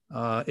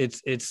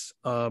 it's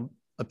a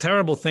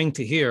terrible thing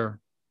to hear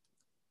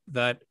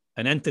that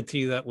an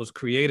entity that was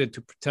created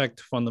to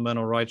protect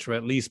fundamental rights, or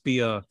at least be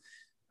a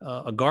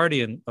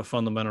guardian of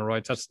fundamental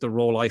rights. That's the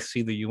role I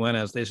see the UN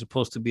as. They're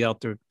supposed to be out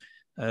there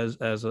as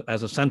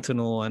a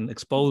sentinel and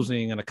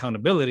exposing and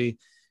accountability,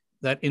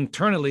 that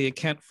internally it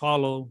can't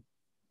follow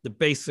the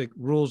basic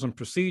rules and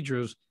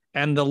procedures.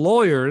 And the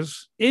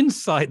lawyers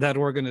inside that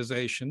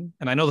organization,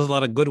 and I know there's a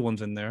lot of good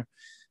ones in there,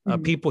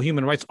 people,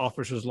 human rights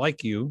officers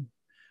like you,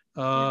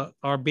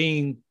 are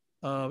being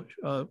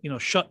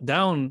shut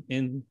down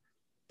in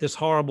this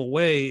horrible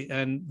way.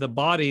 And the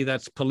body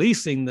that's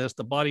policing this,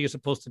 the body you're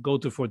supposed to go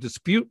to for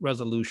dispute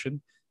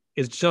resolution,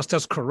 is just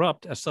as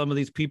corrupt as some of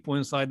these people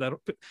inside that.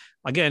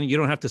 Again, you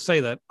don't have to say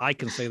that. I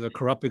can say they're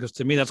corrupt, because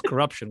to me, that's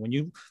corruption.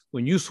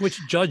 When you switch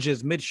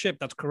judges midship,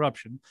 that's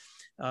corruption.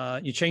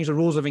 You change the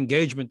rules of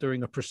engagement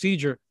during a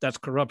procedure, that's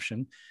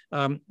corruption.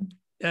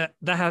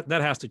 That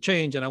has to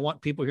change. And I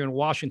want people here in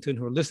Washington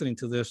who are listening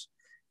to this,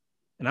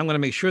 and I'm going to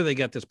make sure they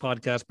get this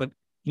podcast, but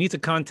you need to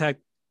contact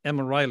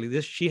Emma Reilly.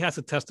 She has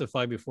to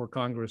testify before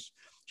Congress.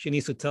 She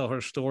needs to tell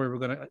her story. We're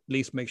going to at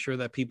least make sure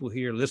that people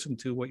here listen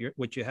to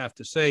what you have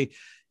to say.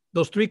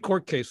 Those 3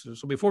 court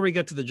cases. So before we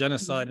get to the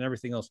genocide and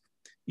everything else,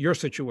 your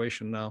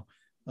situation now,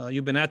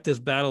 you've been at this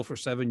battle for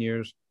 7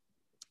 years.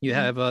 You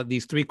have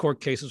these 3 court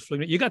cases.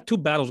 You got 2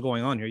 battles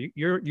going on here.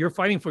 You're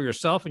fighting for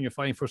yourself, and you're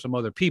fighting for some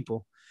other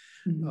people.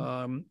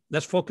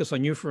 Let's focus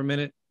on you for a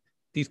minute.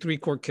 These 3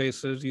 court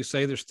cases, you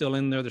say they're still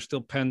in there, they're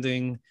still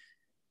pending.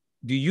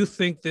 Do you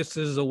think this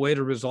is a way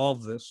to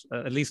resolve this,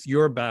 at least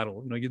your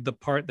battle, the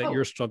part that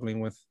you're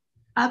struggling with?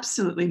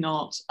 Absolutely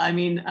not. I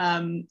mean,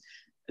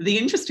 the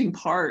interesting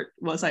part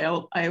was I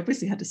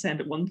obviously had to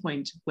send at one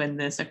point, when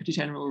the Secretary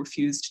General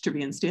refused to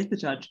reinstate the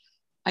judge,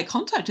 I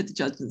contacted the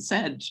judge and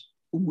said,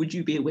 would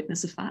you be a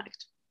witness of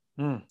fact?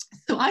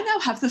 So I now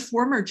have the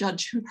former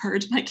judge who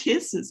heard my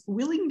cases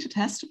willing to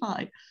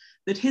testify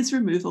that his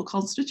removal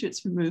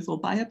constitutes removal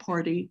by a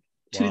party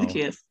to the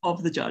case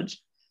of the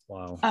judge.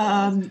 Wow.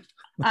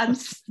 And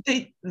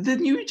the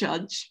new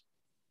judge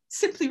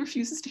simply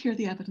refuses to hear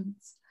the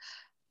evidence.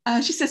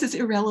 She says it's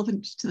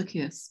irrelevant to the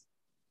case.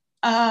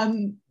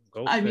 You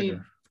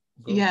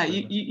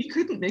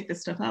couldn't make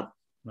this stuff up.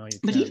 No, you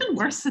but can't. Even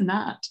worse than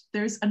that,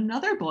 there's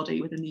another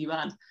body within the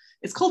UN.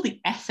 It's called the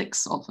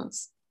Ethics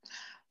Office.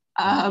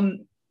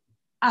 And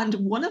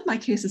one of my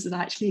cases is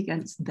actually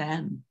against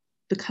them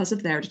because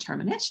of their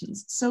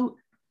determinations. So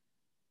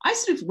I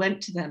sort of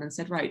went to them and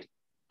said, right,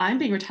 I'm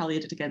being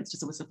retaliated against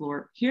as a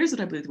whistleblower. Here's what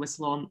I blew the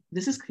whistle on.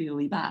 This is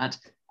clearly bad.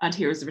 And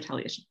here's the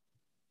retaliation.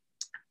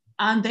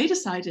 And they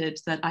decided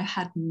that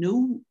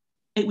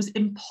it was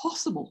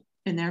impossible,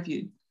 in their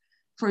view,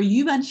 for a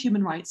UN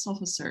human rights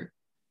officer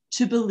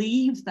to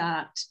believe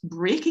that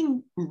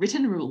breaking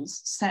written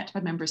rules set by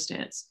member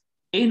states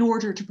in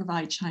order to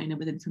provide China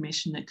with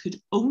information that could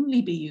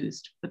only be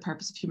used for the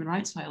purpose of human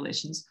rights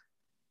violations,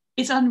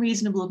 it's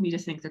unreasonable of me to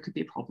think there could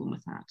be a problem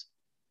with that.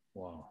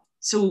 Wow.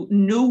 So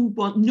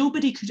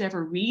nobody could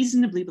ever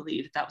reasonably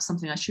believe that was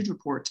something I should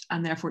report,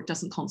 and therefore it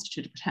doesn't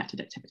constitute a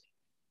protected activity.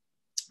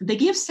 They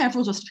gave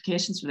several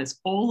justifications for this,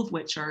 all of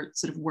which are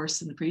sort of worse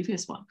than the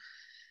previous one.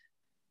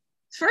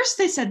 First,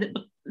 they said that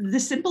the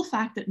simple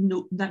fact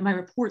that my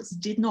reports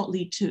did not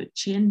lead to it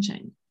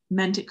changing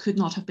meant it could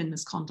not have been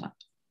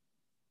misconduct.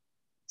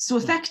 So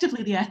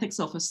effectively, the Ethics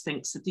Office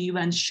thinks that the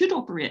UN should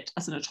operate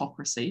as an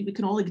autocracy. We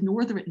can all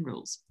ignore the written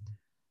rules.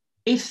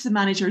 If the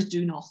managers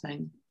do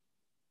nothing,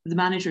 the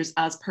managers,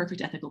 as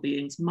perfect ethical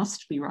beings,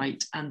 must be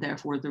right, and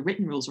therefore the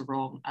written rules are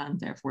wrong, and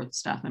therefore the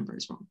staff member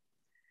is wrong.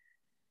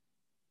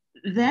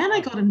 Then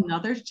I got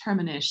another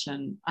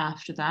determination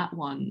after that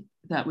one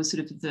that was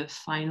sort of the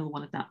final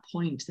one at that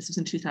point. This was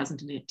in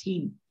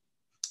 2018.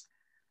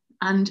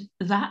 And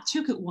that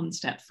took it one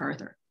step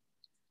further.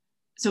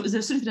 So it was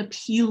a sort of an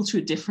appeal to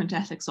a different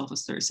ethics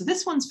officer. So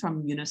this one's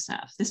from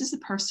UNICEF. This is the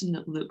person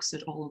that looks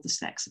at all of the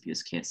sex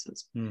abuse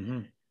cases.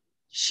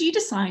 She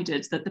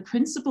decided that the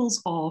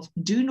principles of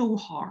do no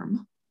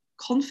harm,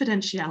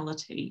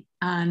 confidentiality,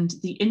 and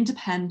the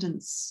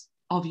independence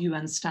of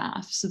UN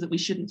staff, so that we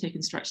shouldn't take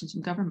instructions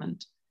from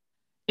government,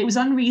 it was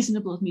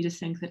unreasonable of me to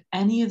think that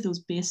any of those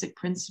basic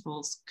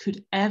principles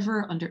could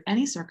ever, under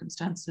any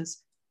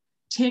circumstances,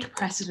 take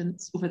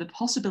precedence over the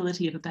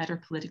possibility of a better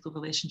political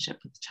relationship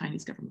with the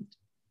Chinese government.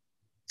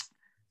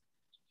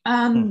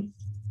 I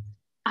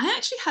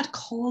actually had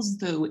cause,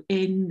 though,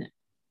 in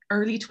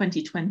early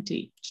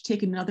 2020 to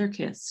take another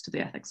case to the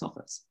Ethics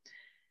Office.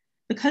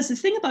 Because the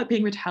thing about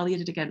being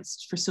retaliated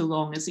against for so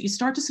long is that you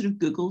start to sort of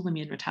Google the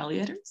main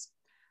retaliators.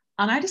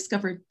 And I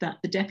discovered that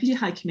the Deputy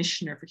High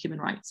Commissioner for Human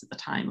Rights at the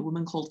time, a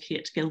woman called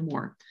Kate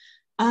Gilmore,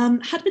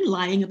 had been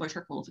lying about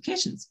her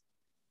qualifications.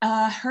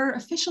 Her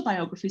official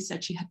biography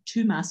said she had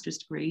 2 master's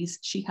degrees.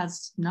 She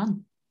has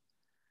none.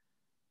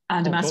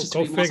 And a master's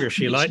degree. Go figure.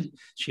 She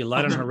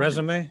lied on her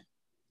resume?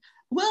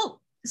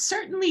 Well,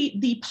 certainly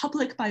the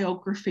public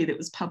biography that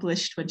was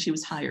published when she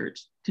was hired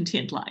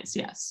contained lies,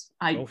 yes.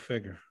 Go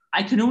figure.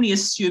 I can only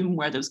assume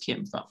where those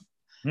came from.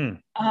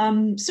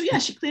 So yeah,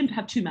 she claimed to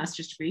have 2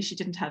 master's degrees. She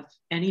didn't have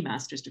any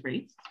master's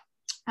degree.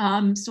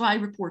 So I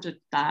reported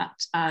that,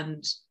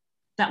 and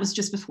That was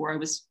just before I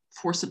was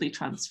forcibly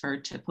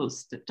transferred to a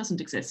post that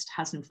doesn't exist,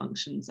 has no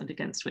functions, and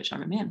against which I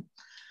remain.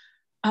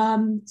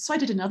 So I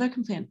did another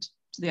complaint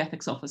to the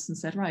ethics office and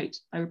said, right,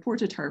 I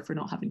reported her for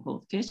not having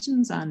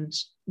qualifications, and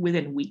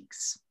within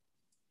weeks,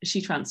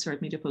 she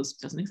transferred me to a post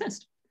that doesn't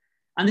exist.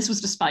 And this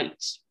was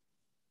despite,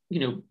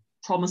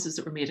 promises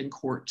that were made in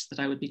court that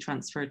I would be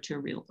transferred to a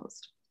real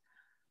post.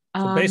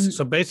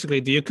 So basically,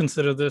 do you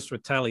consider this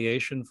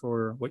retaliation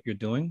for what you're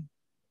doing?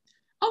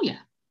 Oh, yeah.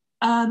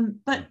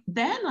 But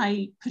then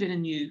I put in a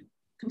new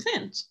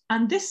complaint,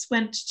 and this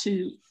went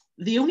to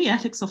the only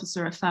ethics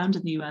officer I found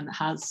in the UN that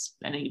has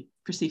any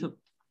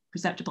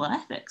perceptible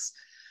ethics.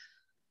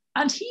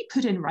 And he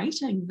put in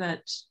writing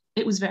that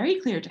it was very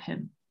clear to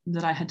him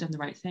that I had done the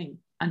right thing,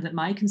 and that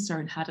my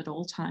concern had at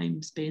all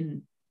times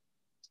been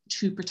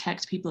to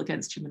protect people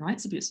against human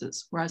rights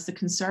abuses, whereas the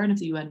concern of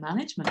the UN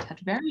management had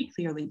very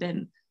clearly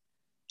been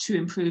to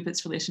improve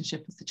its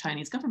relationship with the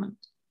Chinese government.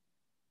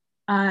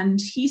 And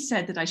he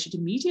said that I should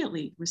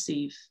immediately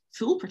receive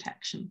full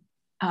protection,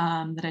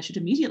 that I should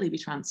immediately be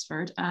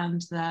transferred,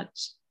 and that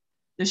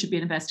there should be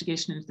an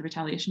investigation into the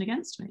retaliation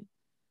against me.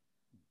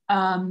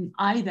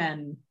 I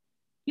then,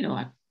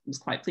 I was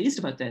quite pleased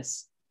about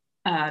this.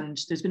 And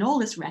there's been all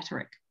this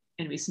rhetoric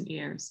in recent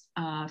years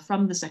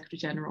from the Secretary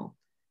General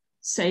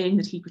saying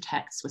that he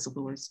protects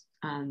whistleblowers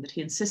and that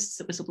he insists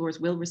that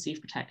whistleblowers will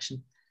receive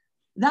protection.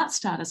 That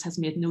status has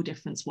made no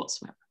difference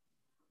whatsoever.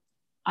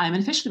 I'm an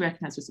officially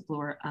recognized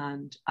whistleblower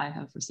and I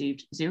have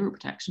received zero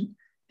protection.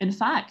 In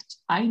fact,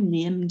 I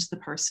named the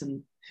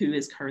person who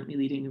is currently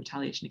leading the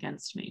retaliation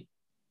against me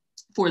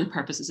for the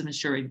purposes of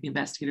ensuring the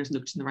investigators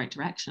looked in the right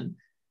direction.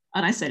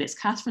 And I said, it's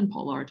Catherine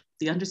Pollard,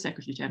 the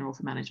Undersecretary General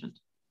for Management.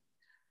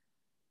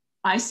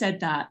 I said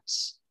that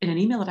in an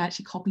email that I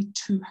actually copied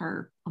to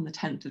her on the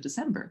 10th of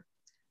December.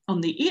 On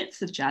the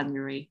 8th of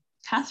January,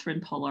 Catherine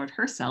Pollard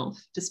herself,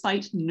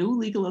 despite no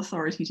legal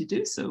authority to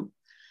do so,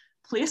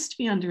 placed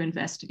me under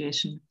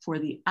investigation for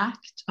the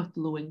act of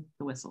blowing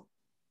the whistle.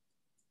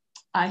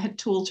 I had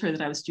told her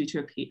that I was due to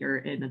appear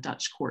in a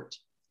Dutch court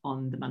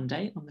on the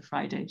Monday. On the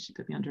Friday, she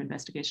put me under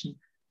investigation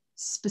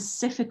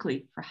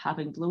specifically for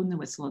having blown the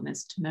whistle on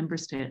this to member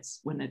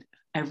states when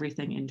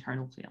everything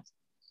internal failed.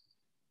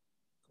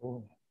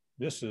 Cool.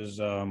 This is,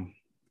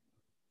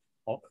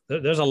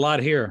 there's a lot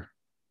here.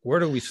 Where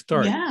do we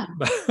start? Yeah.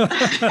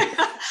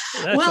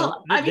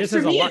 Well,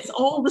 for me, it's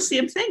all the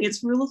same thing.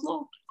 It's rule of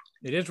law.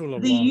 It is rule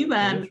of law. The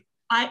UN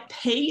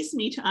pays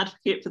me to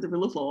advocate for the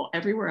rule of law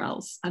everywhere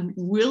else and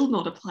will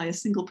not apply a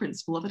single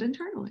principle of it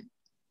internally.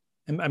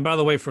 And by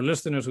the way, for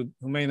listeners who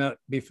may not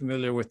be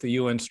familiar with the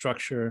UN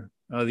structure,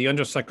 the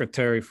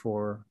Undersecretary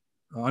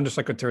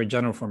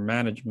General for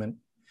Management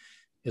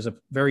is a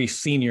very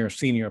senior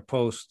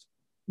post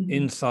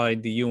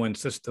inside the UN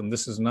system.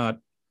 This is not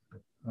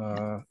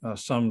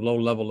some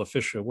low-level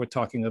official. We're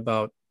talking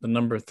about the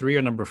number 3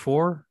 or number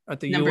 4 at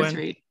the UN. Number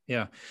 3.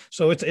 Yeah.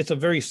 So it's a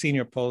very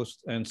senior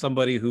post and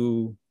somebody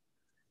who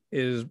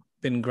is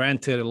been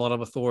granted a lot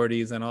of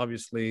authorities and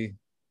obviously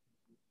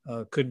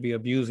could be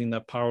abusing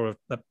that power,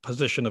 that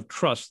position of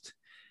trust.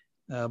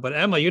 But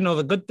Emma,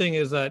 the good thing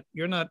is that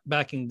you're not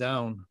backing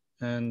down,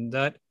 and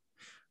that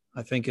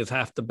I think is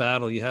half the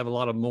battle. You have a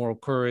lot of moral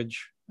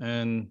courage,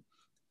 and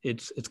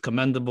it's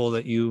commendable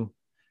that you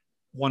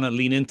want to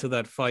lean into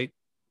that fight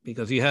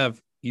because you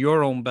have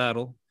your own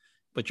battle,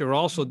 but you're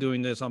also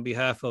doing this on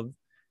behalf of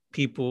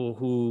people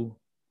who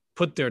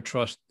put their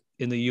trust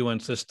in the UN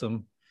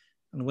system.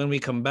 And when we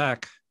come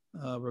back,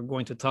 we're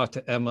going to talk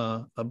to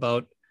Emma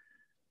about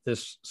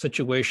this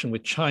situation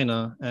with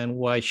China and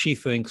why she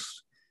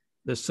thinks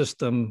the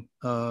system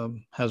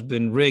has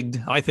been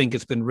rigged. I think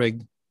it's been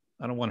rigged.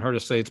 I don't want her to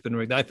say it's been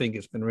rigged. I think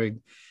it's been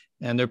rigged.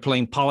 And they're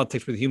playing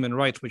politics with human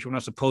rights, which we're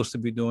not supposed to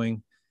be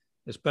doing,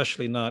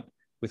 especially not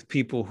with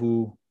people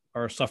who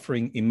are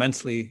suffering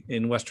immensely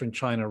in Western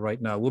China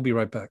right now. We'll be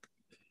right back.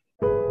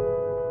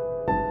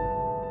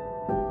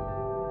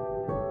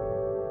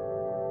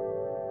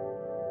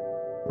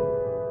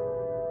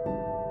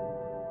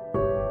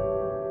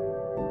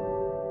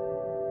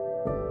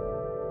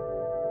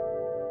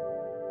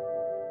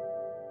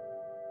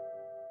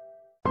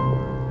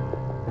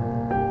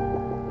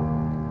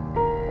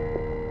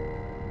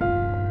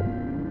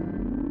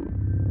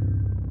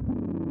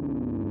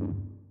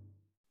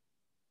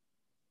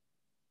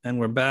 And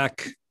we're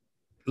back.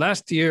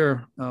 Last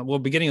year,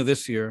 beginning of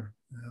this year,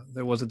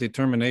 there was a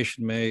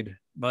determination made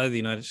by the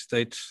United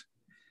States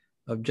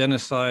of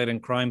genocide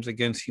and crimes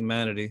against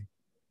humanity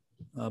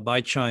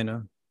by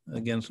China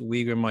against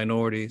Uyghur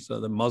minorities,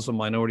 the Muslim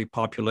minority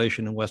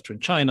population in Western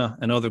China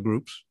and other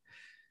groups.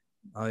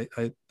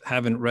 I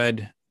haven't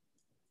read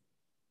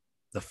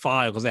the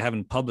file because they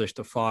haven't published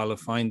a file of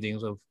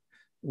findings of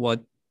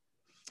what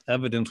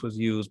evidence was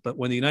used. But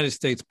when the United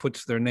States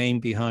puts their name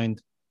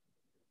behind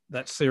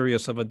that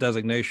serious of a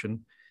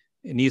designation,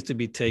 it needs to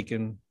be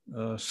taken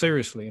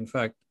seriously. In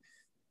fact,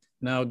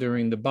 now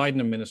during the Biden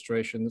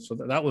administration, so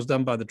that was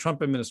done by the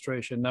Trump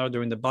administration. Now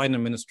during the Biden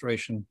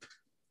administration,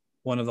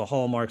 one of the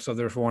hallmarks of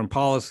their foreign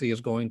policy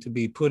is going to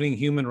be putting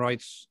human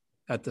rights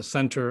at the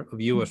center of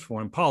U.S.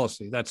 foreign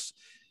policy. That's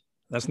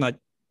not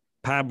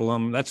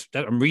pablum.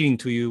 I'm reading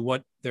to you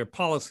what their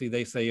policy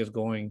they say is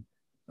going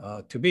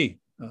to be.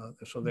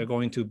 So they're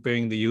going to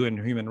bring the UN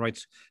human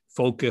rights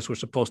focus. We're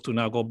supposed to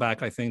now go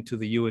back, I think, to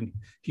the UN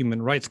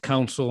Human Rights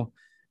Council.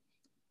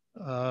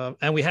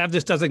 And we have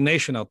this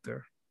designation out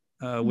there,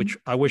 which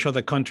I wish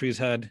other countries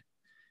had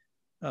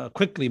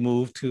quickly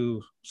moved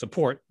to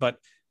support. But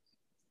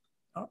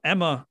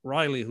Emma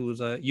Reilly,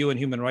 who's a UN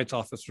human rights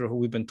officer who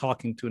we've been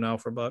talking to now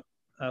for about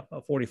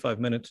 45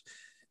 minutes,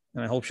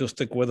 and I hope she'll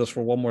stick with us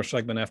for one more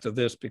segment after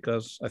this,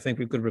 because I think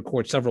we could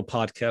record several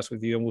podcasts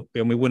with you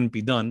and we wouldn't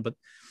be done. But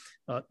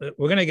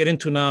we're going to get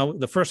into now,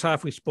 the first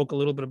half, we spoke a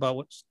little bit about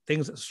what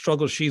things,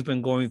 struggles she's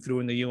been going through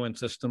in the UN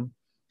system.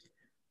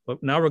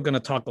 But now we're going to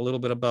talk a little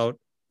bit about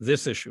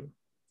this issue,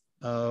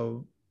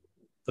 the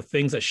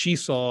things that she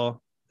saw,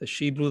 that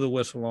she blew the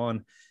whistle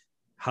on,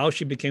 how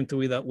she became to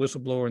be that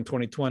whistleblower in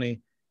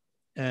 2020,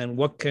 and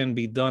what can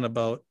be done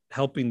about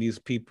helping these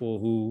people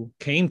who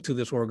came to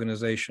this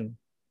organization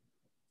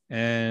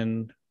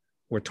and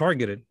were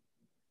targeted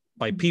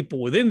by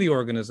people within the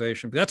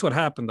organization. That's what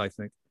happened, I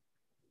think.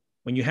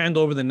 When you hand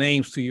over the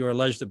names to your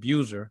alleged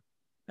abuser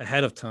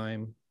ahead of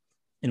time,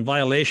 in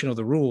violation of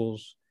the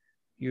rules,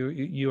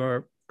 you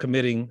are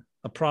committing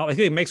a problem. I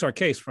think it makes our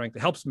case, frankly,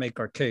 it helps make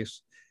our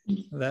case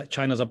that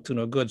China's up to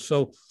no good.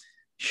 So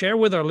share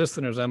with our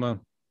listeners, Emma,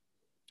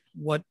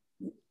 what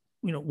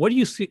do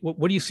you see?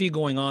 What do you see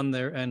going on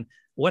there, and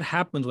what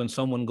happens when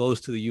someone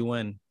goes to the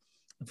UN?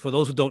 For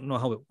those who don't know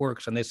how it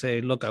works, and they say,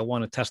 "Look, I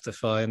want to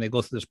testify," and they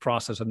go through this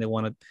process, and they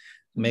want to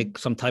make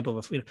some type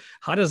of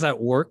how does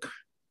that work,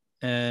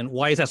 and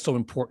why is that so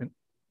important?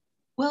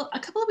 Well, a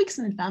couple of weeks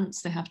in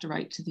advance, they have to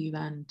write to the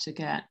UN to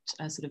get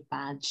a sort of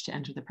badge to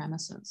enter the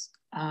premises.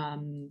 As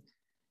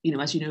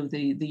you know,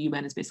 the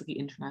UN is basically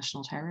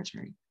international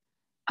territory.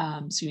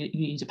 So you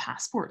need a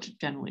passport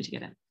generally to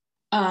get in.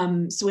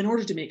 So in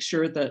order to make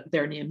sure that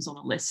their name's on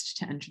a list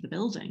to enter the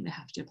building, they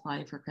have to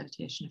apply for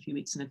accreditation a few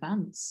weeks in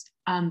advance.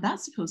 And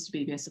that's supposed to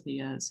be basically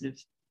a sort of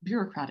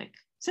bureaucratic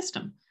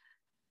system.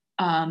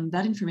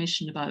 That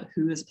information about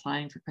who is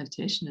applying for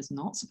accreditation is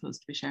not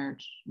supposed to be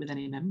shared with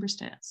any member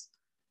states.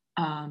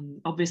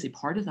 Obviously,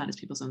 part of that is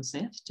people's own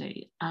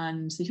safety.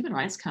 And the Human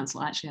Rights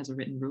Council actually has a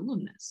written rule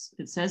on this.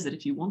 It says that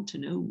if you want to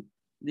know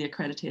the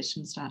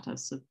accreditation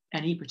status of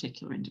any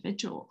particular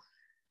individual,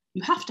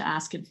 you have to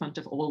ask in front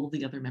of all of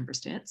the other member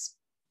states,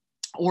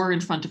 or in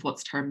front of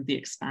what's termed the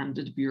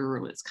expanded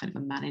bureau. It's kind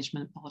of a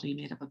management body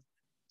made up of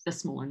a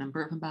smaller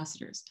number of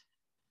ambassadors.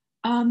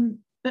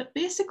 But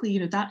basically,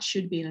 that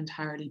should be an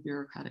entirely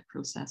bureaucratic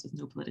process with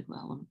no political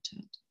element to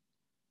it.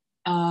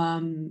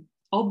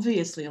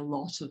 Obviously, a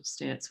lot of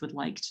states would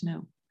like to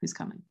know who's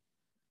coming.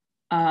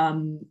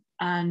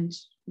 And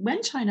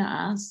when China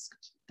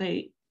asked,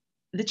 the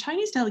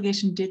Chinese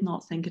delegation did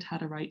not think it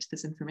had a right to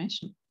this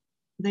information.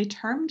 They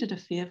termed it a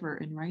favor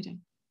in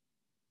writing.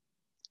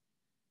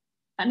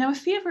 And now a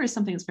favor is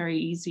something that's very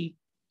easy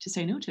to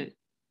say no to.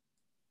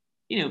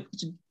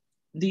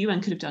 The UN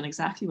could have done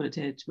exactly what it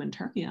did when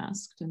Turkey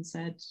asked and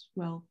said,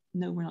 well,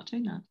 no, we're not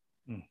doing that.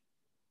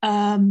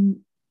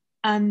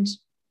 And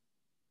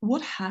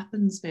what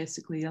happens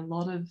basically, a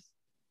lot of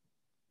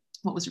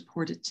what was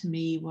reported to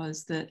me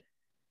was that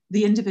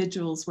the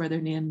individuals where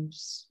their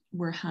names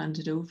were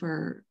handed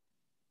over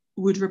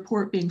would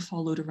report being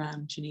followed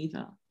around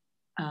Geneva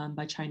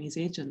by Chinese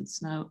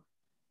agents. Now,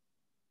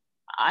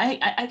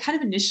 I kind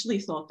of initially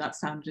thought that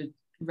sounded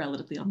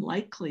relatively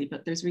unlikely,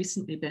 but there's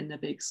recently been a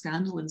big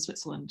scandal in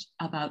Switzerland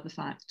about the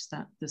fact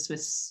that the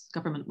Swiss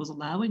government was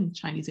allowing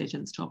Chinese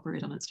agents to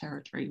operate on its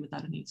territory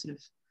without any sort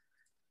of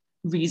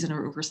reason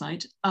or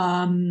oversight.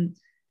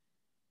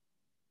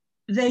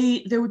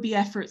 There would be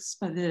efforts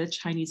by the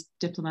Chinese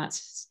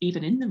diplomats,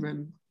 even in the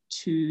room,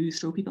 to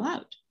throw people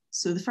out.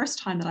 So the first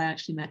time that I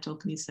actually met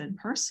Dulcamisa in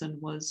person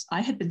was,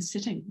 I had been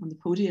sitting on the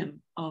podium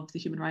of the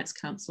Human Rights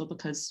Council,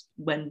 because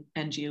when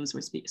NGOs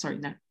were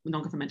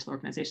non-governmental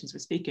organizations were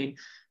speaking,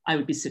 I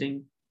would be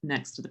sitting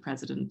next to the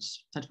president,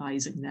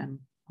 advising them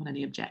on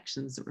any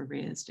objections that were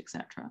raised,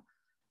 etc.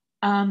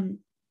 And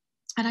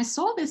I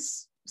saw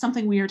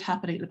something weird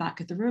happening at the back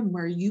of the room,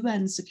 where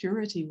UN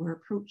security were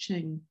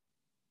approaching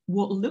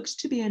what looked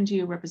to be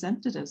NGO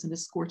representatives and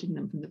escorting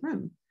them from the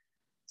room.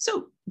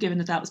 So given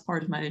that was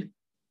part of my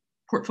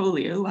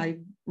portfolio, I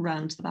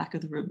ran to the back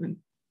of the room and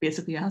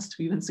basically asked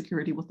UN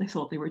security what they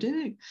thought they were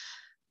doing.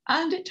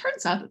 And it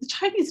turns out that the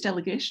Chinese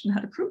delegation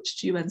had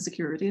approached UN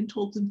security and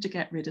told them to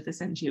get rid of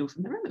this NGO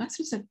from the room. And I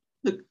sort of said,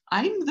 look,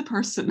 I'm the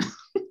person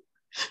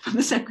from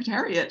the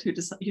Secretariat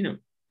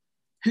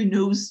who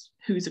knows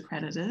who's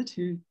accredited,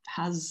 who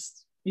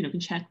has, can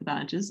check the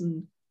badges,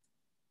 and,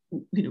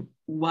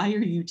 why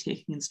are you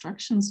taking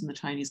instructions from the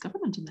Chinese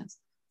government in this?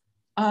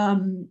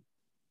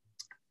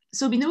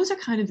 So those are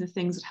kind of the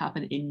things that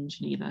happen in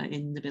Geneva,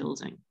 in the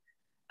building.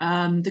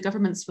 The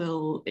governments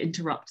will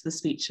interrupt the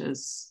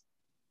speeches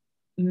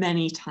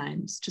many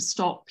times to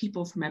stop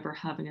people from ever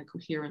having a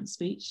coherent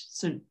speech.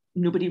 So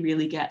nobody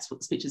really gets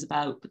what the speech is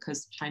about,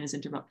 because China's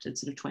interrupted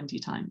sort of 20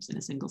 times in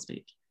a single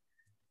speech.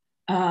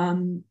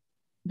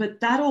 But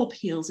that all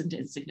pales into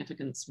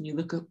insignificance when you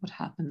look at what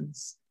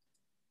happens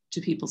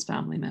to people's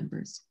family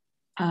members.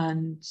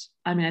 And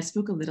I mean, I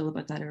spoke a little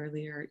about that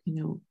earlier, you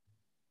know,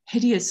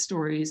 hideous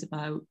stories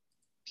about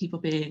people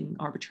being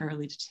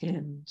arbitrarily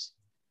detained,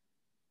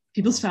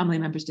 people's family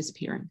members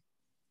disappearing.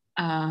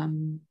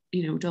 You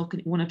know,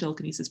 one of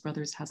Dalkanis's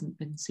brothers hasn't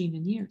been seen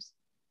in years.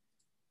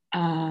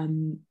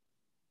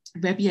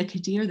 Rebia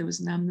Kadir, there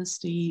was an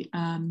Amnesty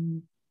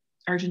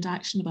urgent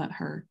action about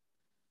her,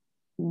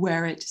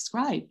 where it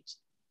described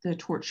the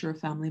torture of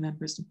family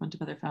members in front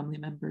of other family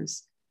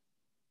members,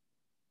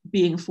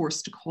 being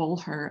forced to call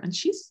her, and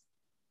she's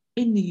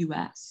in the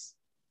US,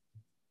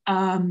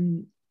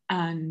 and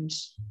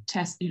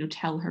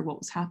tell her what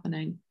was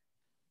happening.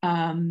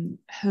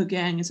 He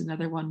Gang is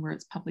another one where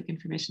it's public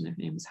information, her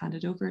name was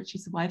handed over.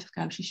 She's the wife of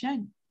Gao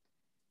Shisheng.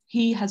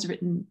 He has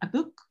written a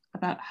book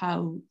about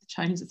how the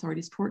Chinese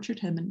authorities tortured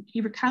him, and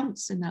he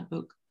recounts in that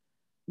book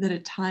that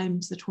at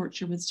times the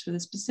torture was for the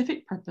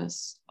specific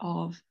purpose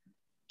of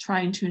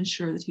trying to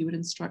ensure that he would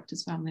instruct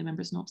his family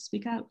members not to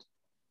speak out.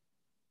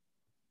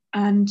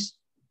 And,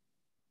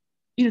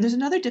 you know, there's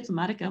another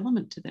diplomatic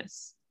element to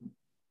this,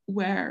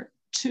 where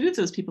two of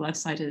those people I've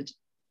cited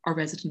are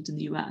resident in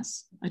the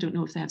US. I don't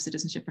know if they have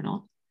citizenship or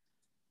not.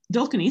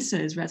 Dolkanisa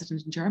is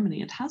resident in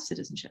Germany and has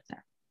citizenship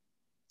there.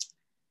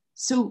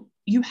 So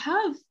you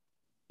have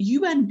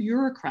UN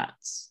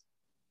bureaucrats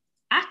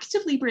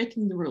actively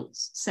breaking the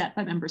rules set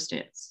by member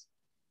states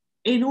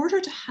in order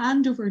to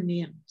hand over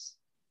names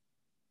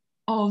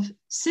of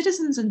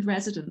citizens and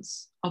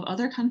residents of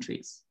other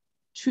countries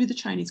to the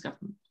Chinese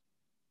government.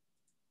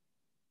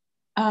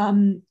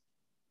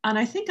 And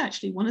I think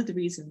actually one of the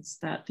reasons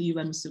that the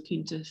UN was so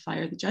keen to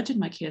fire the judge in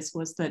my case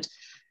was that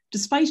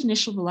despite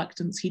initial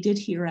reluctance, he did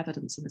hear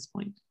evidence on this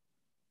point.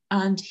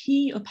 And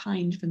he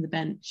opined from the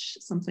bench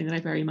something that I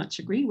very much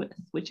agree with,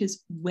 which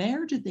is,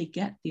 where did they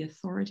get the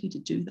authority to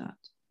do that?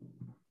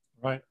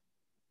 Right.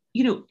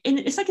 You know,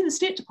 it's like in the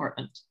State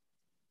Department,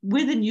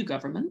 with a new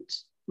government,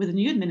 with a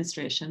new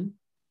administration,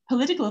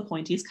 political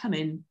appointees come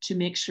in to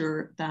make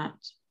sure that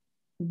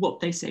what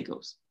they say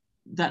goes,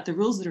 that the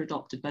rules that are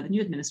adopted by the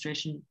new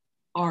administration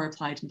are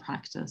applied in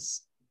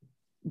practice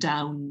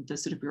down the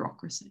sort of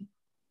bureaucracy.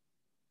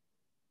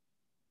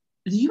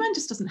 The UN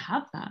just doesn't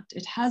have that.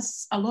 It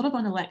has a lot of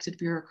unelected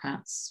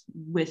bureaucrats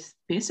with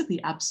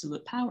basically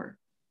absolute power,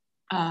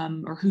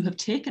 or who have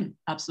taken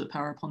absolute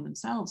power upon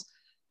themselves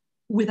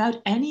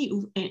without any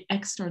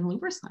external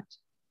oversight.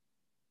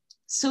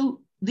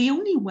 So the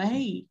only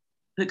way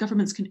that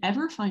governments can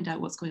ever find out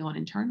what's going on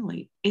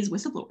internally is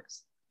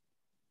whistleblowers.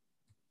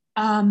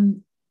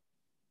 And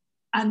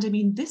I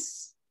mean,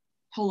 this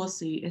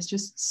policy is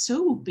just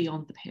so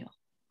beyond the pale.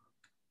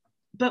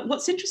 But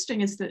what's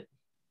interesting is that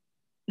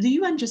the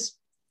UN just,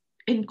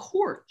 in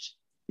court,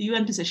 the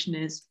UN position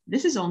is,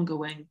 this is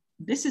ongoing,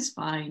 this is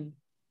fine,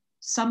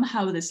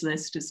 somehow this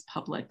list is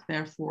public,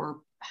 therefore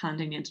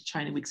handing it to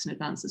China weeks in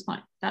advance is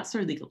fine. That's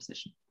their legal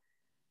position.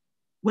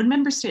 When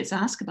member states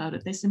ask about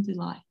it, they simply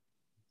lie.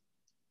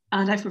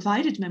 And I've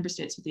provided member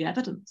states with the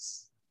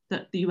evidence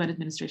that the UN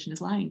administration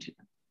is lying to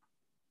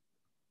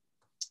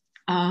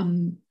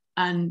them.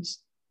 And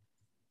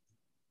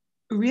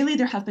really,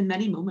 there have been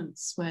many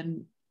moments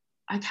when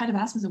I kind of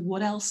ask myself,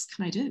 what else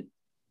can I do?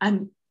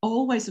 I'm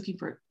always looking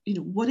for, you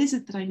know, what is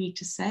it that I need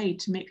to say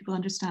to make people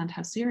understand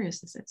how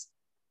serious this is?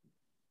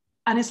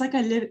 And it's like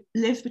I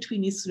live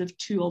between these sort of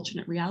two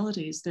alternate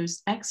realities.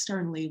 There's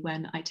externally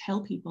when I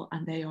tell people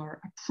and they are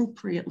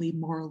appropriately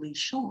morally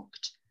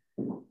shocked.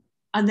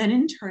 And then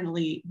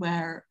internally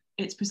where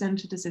it's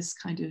presented as this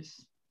kind of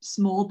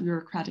small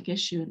bureaucratic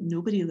issue and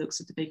nobody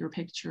looks at the bigger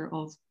picture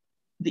of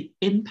the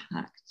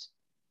impact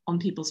on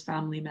people's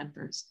family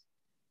members,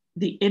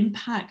 the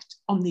impact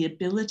on the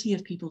ability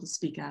of people to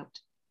speak out.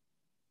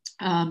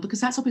 Because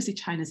that's obviously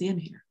China's aim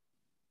here,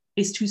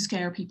 is to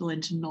scare people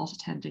into not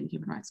attending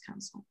Human Rights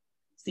Council.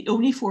 It's the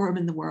only forum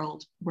in the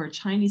world where a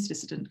Chinese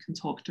dissident can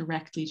talk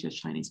directly to a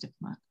Chinese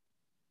diplomat.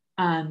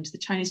 And the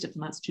Chinese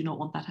diplomats do not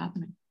want that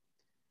happening.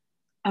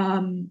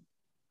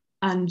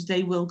 And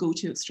they will go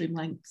to extreme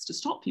lengths to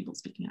stop people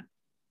speaking out.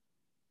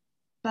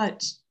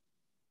 But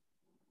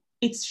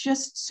it's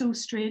just so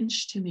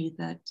strange to me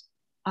that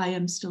I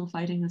am still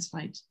fighting this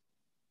fight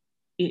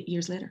 8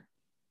 years later.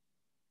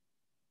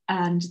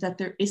 And that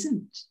there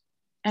isn't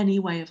any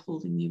way of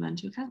holding the UN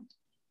to account.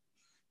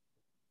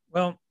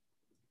 Well,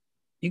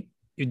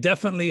 you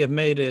definitely have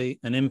made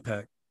an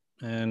impact.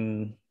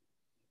 And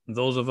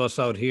those of us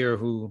out here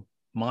who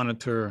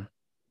monitor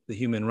the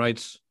human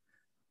rights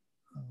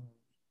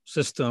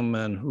system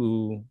and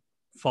who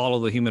follow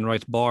the human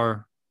rights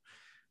bar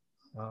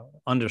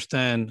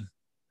understand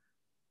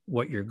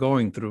what you're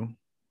going through.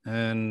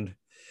 And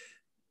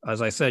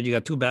as I said, you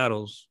got two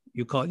battles.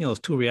 You call it, you know, it's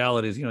two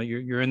realities. You know,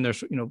 you're in there,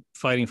 you know,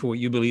 fighting for what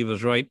you believe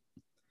is right,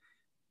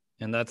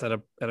 and that's at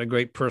a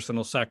great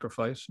personal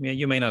sacrifice. I mean,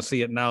 you may not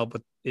see it now,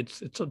 but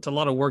it's a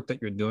lot of work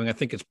that you're doing. I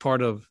think it's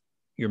part of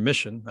your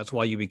mission. That's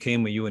why you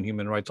became a UN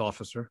human rights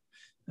officer,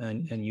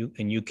 and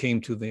you came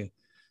to the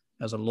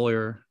as a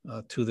lawyer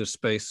to this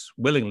space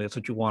willingly. That's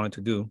what you wanted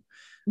to do.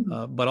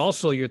 But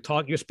also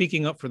you're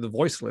speaking up for the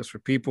voiceless, for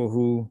people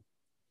who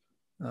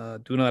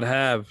do not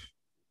have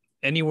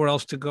anywhere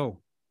else to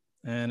go.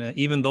 And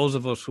even those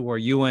of us who are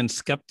UN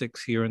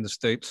skeptics here in the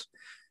States,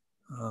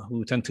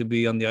 who tend to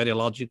be on the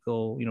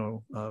ideological,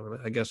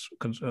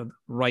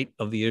 right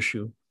of the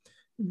issue,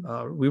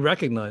 we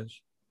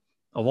recognize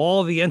of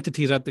all the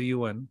entities at the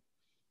UN,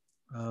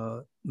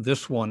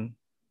 this one,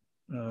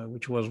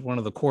 which was one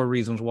of the core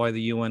reasons why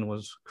the UN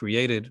was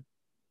created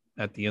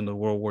at the end of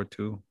World War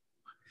II,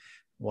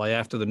 why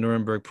after the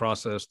Nuremberg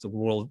process, the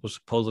world was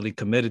supposedly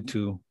committed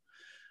to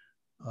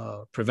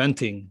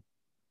preventing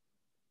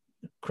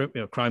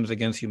crimes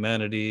against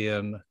humanity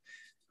and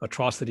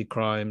atrocity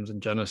crimes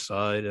and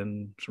genocide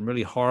and some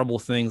really horrible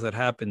things that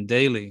happen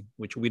daily,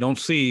 which we don't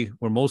see.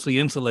 We're mostly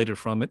insulated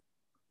from it.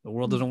 The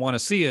world doesn't want to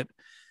see it,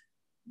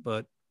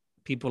 but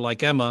people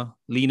like Emma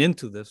lean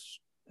into this,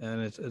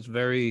 and it's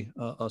very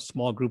a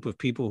small group of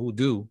people who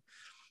do.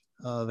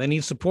 They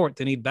need support,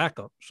 they need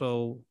backup.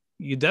 So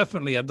you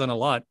definitely have done a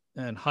lot,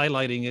 and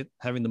highlighting it,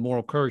 having the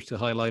moral courage to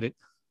highlight it.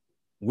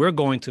 We're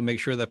going to make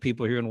sure that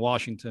people here in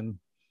Washington,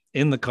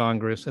 in the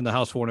Congress, in the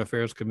House Foreign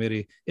Affairs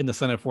Committee, in the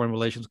Senate Foreign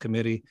Relations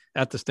Committee,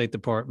 at the State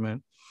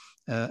Department,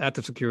 at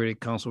the Security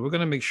Council, we're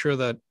going to make sure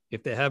that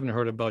if they haven't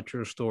heard about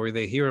your story,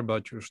 they hear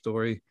about your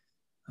story.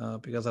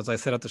 Because as I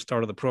said at the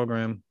start of the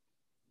program,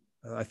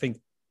 I think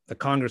the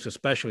Congress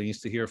especially needs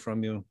to hear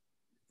from you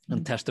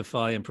and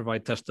testify and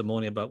provide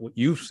testimony about what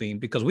you've seen,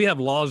 because we have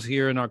laws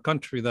here in our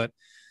country that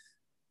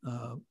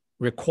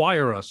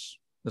require us.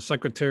 The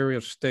Secretary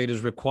of State is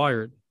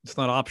required. It's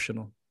not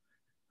optional.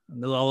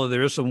 Although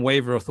there is some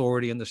waiver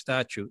authority in the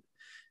statute,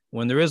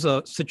 when there is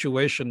a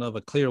situation of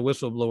a clear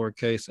whistleblower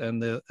case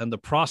and the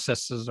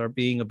processes are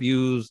being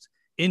abused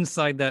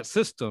inside that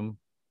system,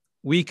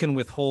 we can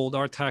withhold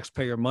our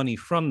taxpayer money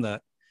from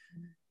that.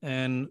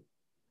 And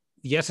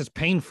yes, it's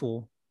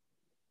painful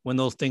when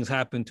those things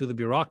happen to the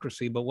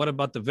bureaucracy, but what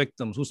about the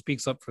victims? Who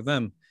speaks up for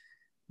them?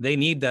 They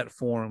need that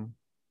forum.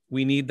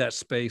 We need that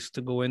space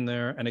to go in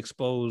there and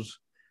expose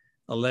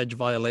alleged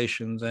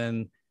violations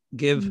and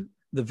give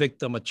the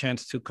victim a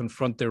chance to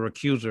confront their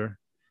accuser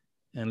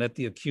and let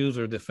the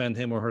accuser defend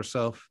him or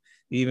herself,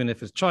 even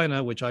if it's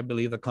China, which I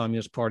believe the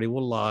Communist Party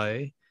will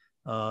lie.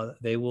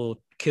 They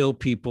will kill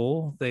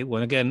people.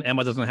 Again,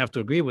 Emma doesn't have to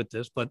agree with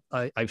this, but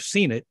I've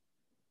seen it.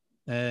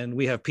 And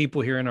we have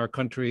people here in our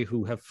country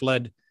who have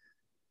fled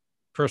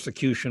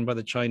persecution by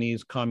the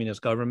Chinese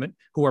Communist government,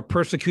 who are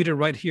persecuted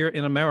right here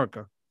in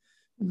America,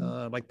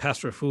 like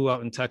Pastor Fu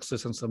out in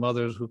Texas and some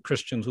others,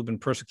 Christians who've been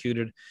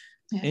persecuted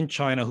in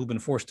China, who've been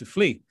forced to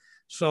flee.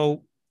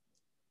 So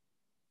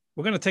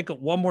we're going to take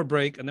one more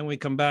break, and then when we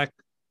come back,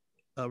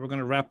 we're going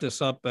to wrap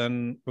this up,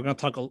 and we're going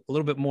to talk a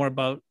little bit more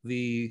about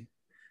the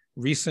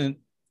recent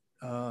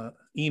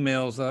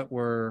emails that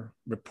were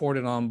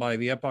reported on by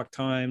the Epoch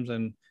Times,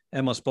 and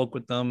Emma spoke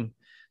with them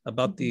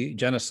about the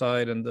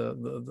genocide and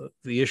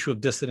the issue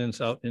of dissidents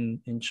out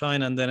in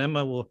China. And then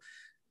Emma will,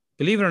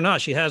 believe it or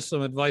not, she has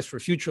some advice for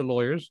future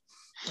lawyers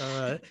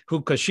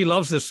because she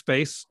loves this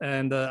space.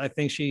 And I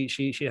think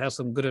she has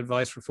some good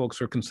advice for folks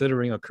who are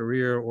considering a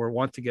career or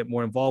want to get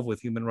more involved with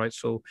human rights.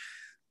 So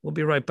we'll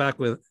be right back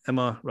with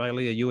Emma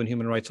Reilly, a UN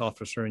human rights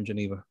officer in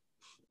Geneva.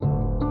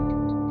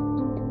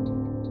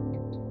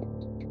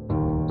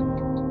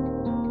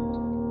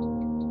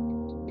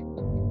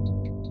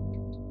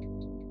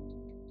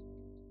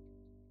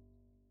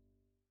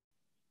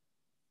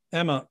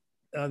 Emma,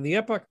 the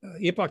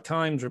Epoch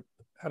Times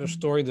had a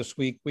story this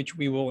week, which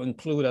we will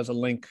include as a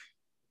link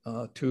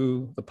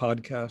to the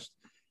podcast.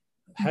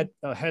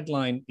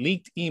 Headline: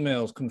 Leaked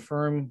emails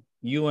confirm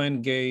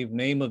UN gave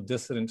name of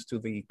dissidents to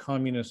the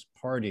Communist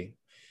Party.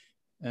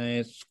 And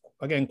it's,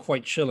 again,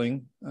 quite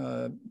chilling.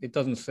 It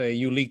doesn't say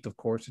you leaked, of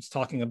course. It's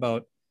talking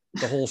about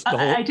the whole...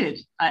 I did.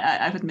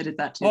 I've admitted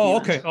that too. Oh,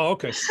 okay. Oh,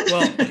 okay.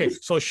 Well, okay.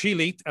 So she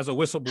leaked as a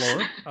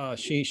whistleblower.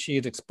 She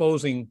is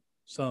exposing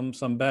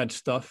some bad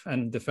stuff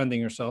and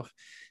defending herself.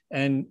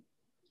 And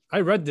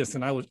I read this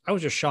and I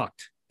was just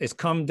shocked. It's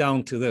come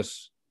down to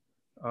this.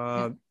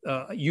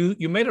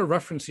 You made a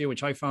reference here,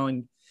 which I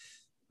found,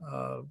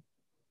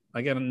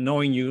 again,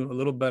 knowing you a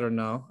little better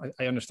now,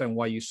 I understand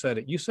why you said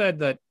it. You said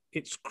that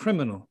it's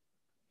criminal,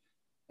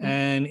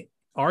 and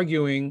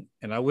arguing,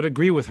 and I would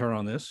agree with her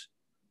on this,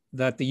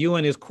 that the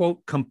UN is,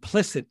 quote,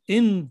 complicit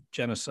in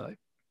genocide.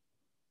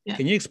 Yeah.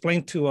 Can you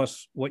explain to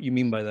us what you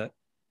mean by that?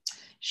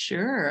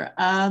 Sure.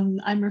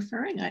 I'm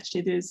referring,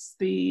 actually, there's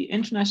the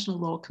International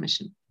Law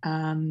Commission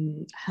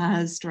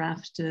has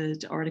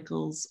drafted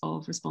articles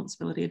of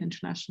responsibility of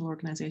international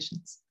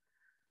organizations.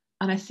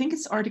 And I think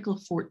it's Article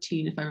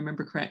 14, if I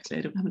remember correctly.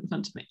 I don't have it in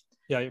front of me.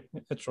 Yeah,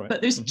 that's right.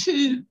 But there's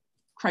two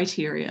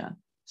criteria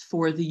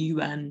for the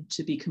UN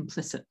to be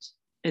complicit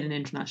in an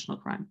international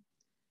crime.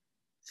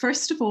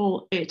 First of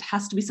all, it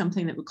has to be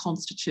something that would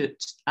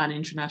constitute an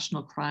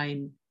international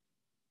crime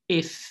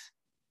if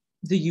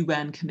the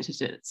UN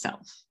committed it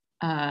itself.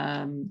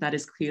 That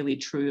is clearly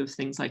true of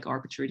things like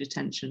arbitrary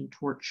detention,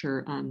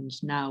 torture, and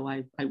now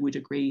I would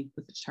agree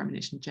with the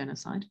determination of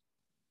genocide.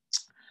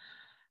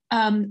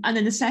 And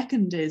then the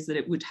second is that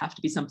it would have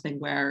to be something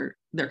where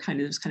there's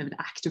kind of an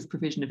active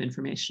provision of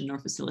information or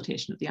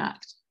facilitation of the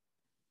act.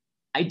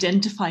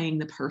 Identifying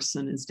the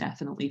person is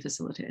definitely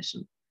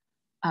facilitation.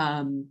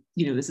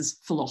 This is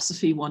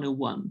philosophy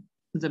 101.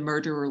 The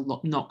murderer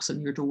knocks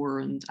on your door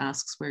and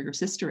asks where your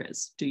sister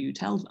is. Do you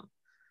tell them?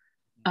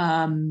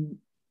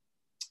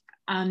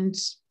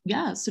 It's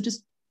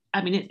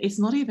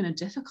not even a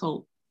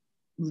difficult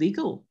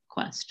legal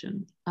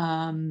question.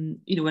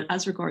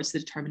 As regards to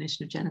the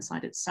determination of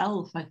genocide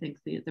itself, I think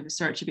the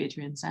research of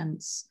Adrian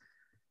Zentz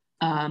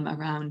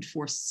around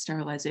forced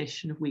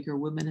sterilization of Uyghur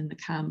women in the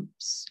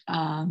camps,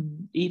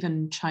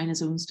 even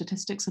China's own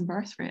statistics and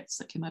birth rates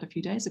that came out a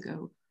few days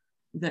ago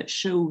that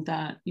show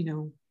that,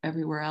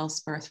 everywhere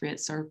else birth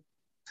rates are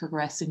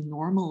progressing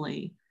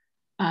normally.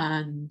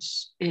 And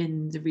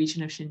in the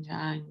region of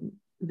Xinjiang,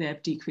 they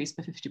have decreased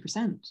by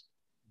 50%.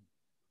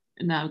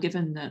 Now,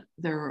 given that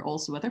there are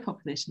also other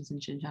populations in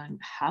Xinjiang,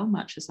 how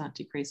much has that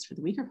decreased for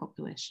the Uyghur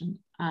population?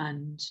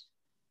 And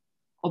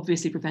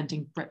obviously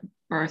preventing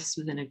births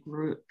within a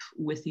group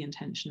with the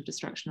intention of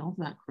destruction of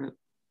that group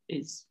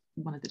is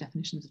one of the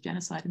definitions of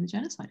genocide in the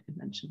Genocide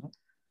Convention.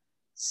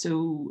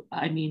 So,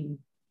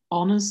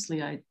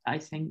 honestly, I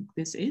think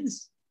this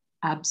is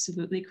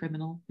absolutely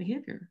criminal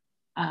behavior.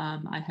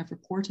 I have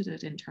reported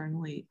it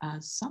internally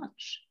as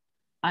such.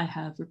 I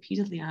have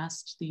repeatedly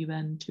asked the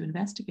UN to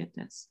investigate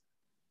this.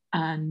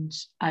 And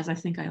as I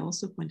think I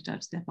also pointed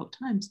out to the Epoch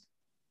Times,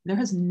 there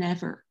has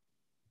never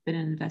been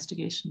an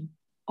investigation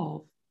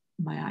of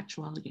my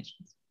actual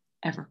allegations,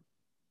 ever.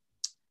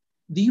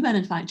 The UN,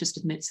 in fact, just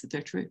admits that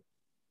they're true.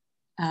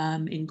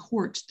 In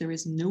court, there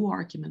is no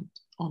argument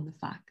on the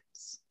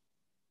facts.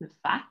 The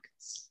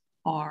facts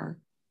are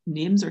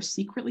names are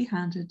secretly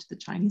handed to the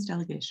Chinese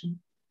delegation.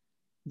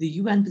 The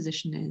UN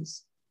position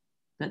is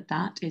that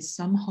that is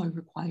somehow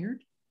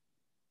required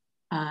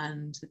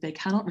and that they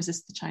cannot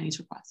resist the Chinese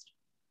request.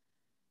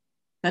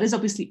 That is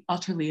obviously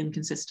utterly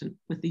inconsistent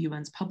with the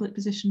UN's public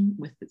position,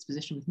 with its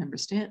position with member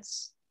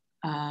states,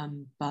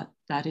 but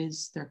that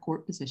is their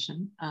court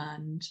position.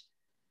 And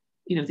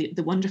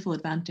the wonderful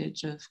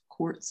advantage of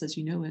courts, as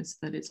you know, is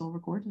that it's all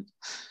recorded.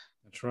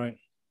 That's right.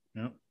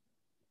 Yeah.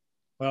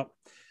 Well,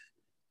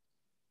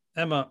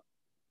 Emma,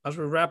 as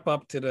we wrap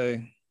up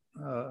today,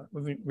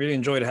 we've really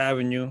enjoyed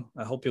having you.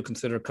 I hope you'll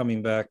consider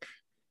coming back.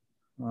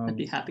 I'd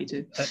be happy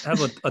to. I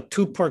have a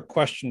two-part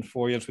question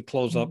for you as we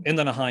close up, and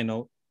then a high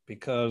note,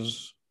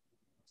 because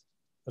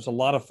there's a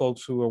lot of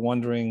folks who are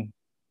wondering,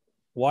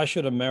 why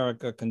should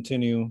America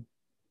continue?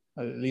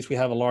 At least we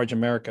have a large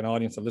American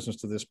audience that listens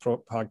to this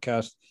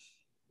podcast.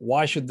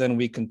 Why should then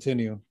we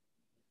continue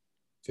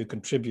to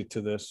contribute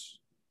to this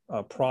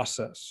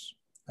process?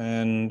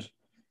 And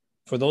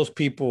for those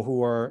people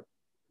who are,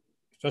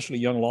 especially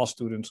young law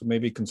students who may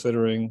be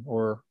considering,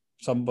 or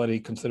somebody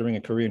considering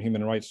a career in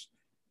human rights,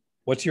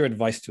 what's your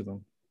advice to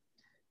them?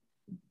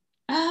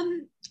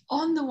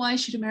 On the why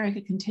should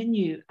America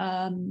continue,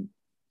 I'm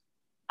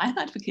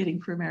advocating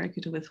for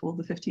America to withhold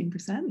the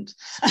 15%.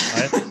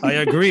 I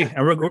agree.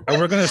 And we're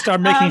going to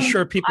start making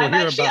sure people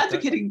hear about that. I'm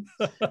advocating.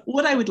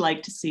 What I would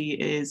like to see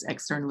is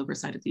external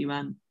oversight of the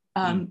UN.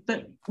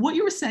 But what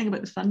you were saying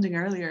about the funding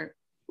earlier,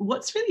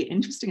 what's really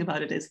interesting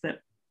about it is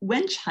that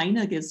when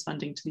China gives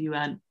funding to the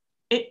UN,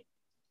 it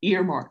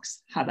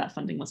earmarks how that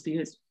funding must be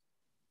used.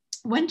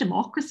 When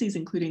democracies,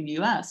 including the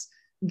US,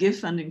 give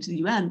funding to the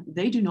UN,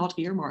 they do not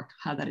earmark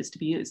how that is to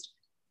be used.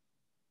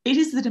 It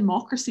is the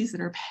democracies that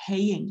are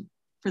paying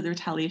for the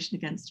retaliation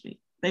against me.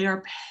 They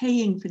are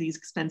paying for these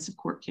expensive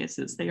court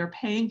cases. They are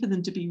paying for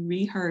them to be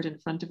reheard in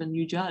front of a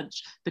new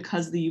judge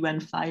because the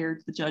UN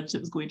fired the judge that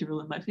was going to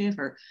rule in my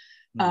favor.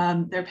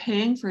 They're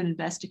paying for an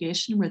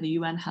investigation where the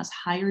UN has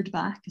hired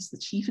back as the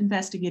chief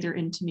investigator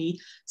into me,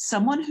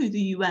 someone who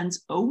the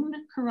UN's own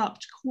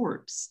corrupt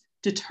courts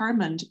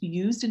determined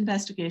used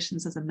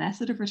investigations as a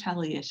method of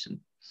retaliation.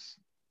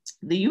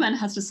 The UN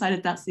has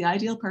decided that's the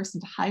ideal person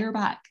to hire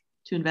back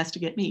to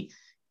investigate me.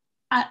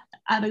 And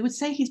I would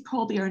say he's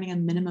probably earning a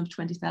minimum of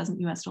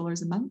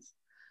 $20,000 a month.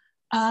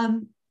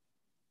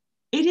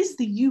 It is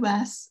the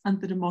US and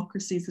the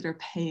democracies that are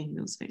paying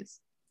those fees.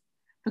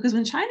 Because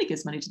when China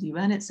gives money to the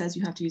UN, it says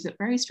you have to use it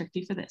very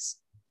strictly for this.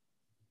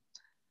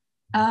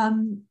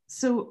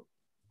 So,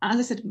 as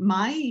I said,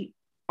 my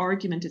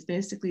argument is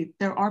basically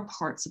there are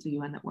parts of the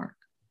UN that work.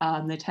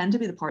 They tend to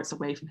be the parts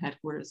away from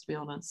headquarters, to be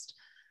honest.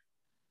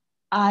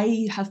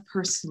 I have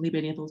personally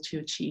been able to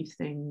achieve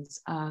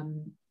things,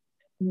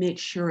 make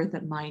sure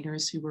that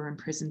minors who were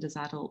imprisoned as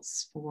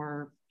adults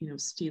for,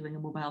 stealing a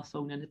mobile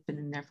phone and have been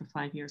in there for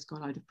 5 years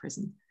got out of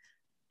prison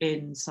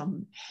in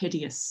some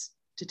hideous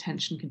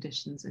detention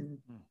conditions in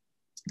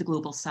the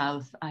global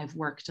south. I've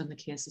worked on the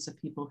cases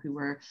of people who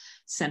were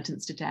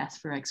sentenced to death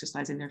for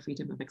exercising their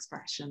freedom of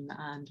expression,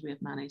 and we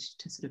have managed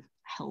to sort of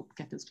help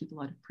get those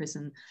people out of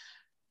prison.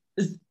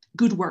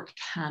 Good work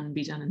can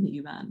be done in the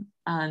UN.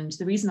 And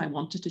the reason I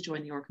wanted to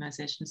join the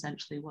organization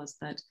essentially was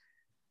that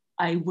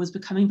I was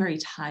becoming very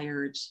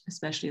tired,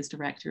 especially as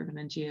director of an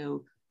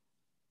NGO,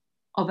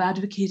 of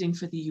advocating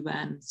for the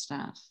UN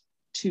staff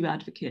to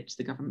advocate to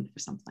the government for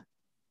something.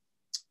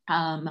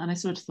 And I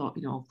sort of thought,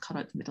 I'll cut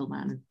out the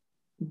middleman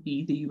and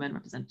be the UN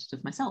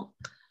representative myself.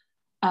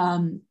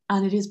 And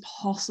it is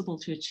possible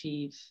to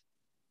achieve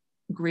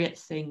great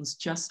things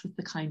just with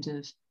the kind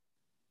of,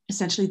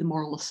 essentially the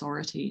moral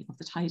authority of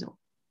the title.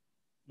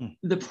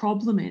 The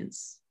problem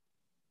is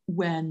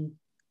when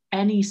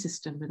any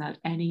system without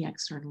any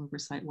external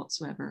oversight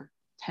whatsoever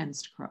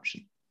tends to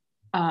corruption.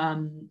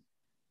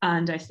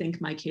 And I think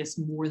my case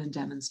more than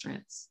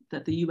demonstrates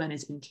that the UN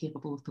is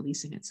incapable of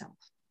policing itself.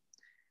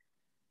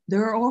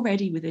 There are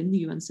already within the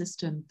UN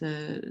system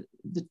the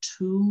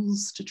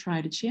tools to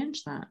try to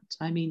change that.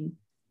 I mean,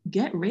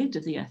 get rid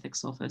of the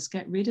ethics office,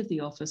 get rid of the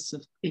Office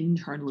of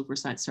Internal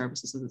Oversight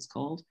Services, as it's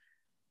called,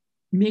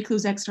 make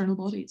those external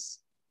bodies.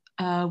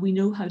 We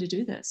know how to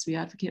do this. We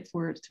advocate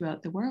for it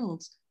throughout the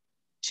world.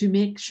 To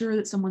make sure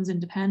that someone's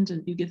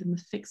independent, you give them a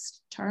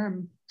fixed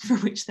term for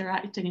which they're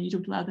acting and you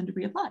don't allow them to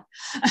reapply.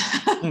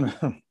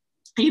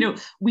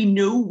 We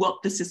know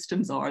what the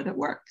systems are that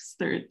works.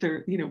 Like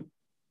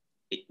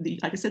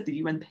I said, the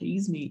UN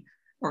pays me,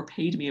 or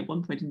paid me at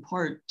one point in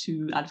part,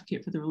 to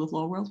advocate for the rule of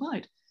law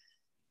worldwide.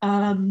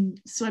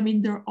 So, I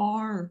mean, there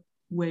are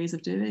ways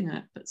of doing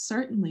it, but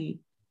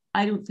certainly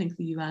I don't think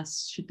the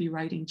US should be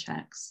writing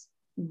checks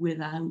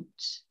without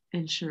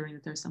ensuring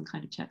that there's some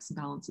kind of checks and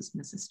balances in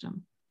the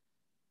system.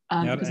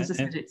 Because as I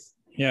said,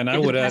 I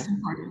would add,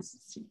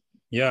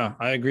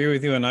 I agree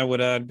with you. And I would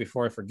add,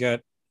 before I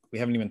forget, we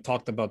haven't even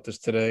talked about this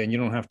today, and you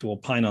don't have to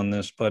opine on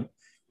this, but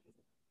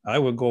I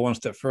would go one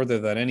step further,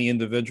 that any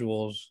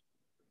individuals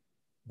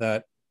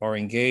that are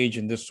engaged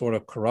in this sort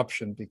of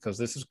corruption, because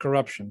this is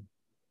corruption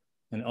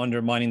and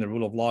undermining the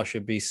rule of law,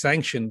 should be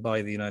sanctioned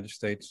by the United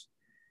States.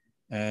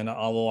 And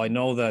although I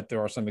know that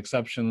there are some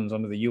exceptions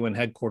under the UN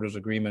headquarters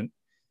agreement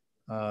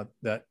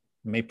that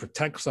may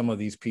protect some of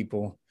these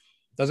people,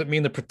 doesn't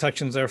mean the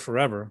protection's there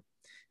forever,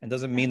 and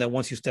doesn't mean that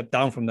once you step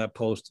down from that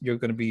post, you're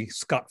going to be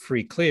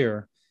scot-free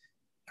clear.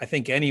 I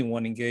think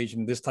anyone engaged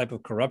in this type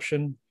of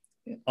corruption,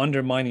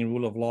 undermining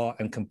rule of law,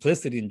 and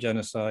complicity in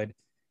genocide,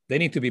 they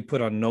need to be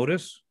put on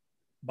notice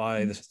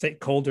by the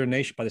stakeholder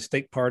nation, by the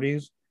state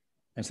parties,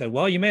 and said,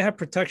 well, you may have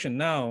protection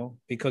now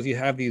because you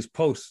have these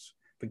posts,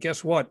 but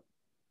guess what?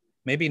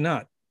 Maybe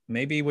not.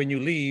 Maybe when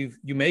you leave,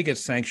 you may get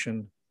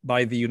sanctioned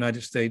by the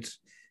United States,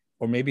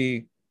 or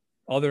maybe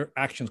other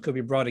actions could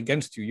be brought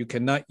against you. You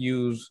cannot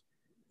use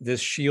this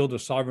shield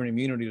of sovereign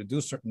immunity to do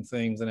certain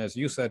things. And as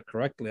you said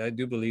correctly, I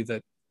do believe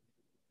that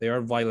they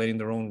are violating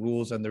their own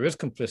rules, and there is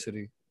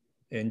complicity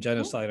in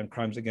genocide and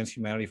crimes against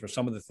humanity for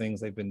some of the things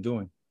they've been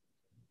doing.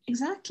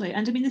 Exactly.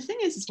 And I mean, the thing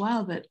is as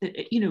well that,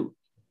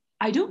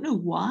 I don't know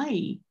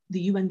why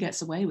the UN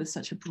gets away with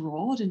such a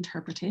broad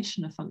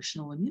interpretation of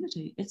functional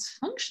immunity. It's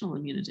functional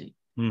immunity.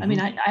 I mean,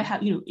 I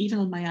have, even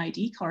on my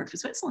ID card for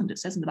Switzerland, it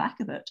says in the back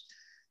of it,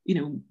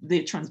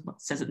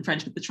 says it in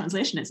French, but the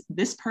translation is,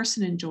 this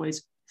person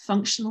enjoys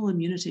functional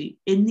immunity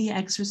in the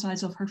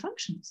exercise of her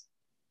functions.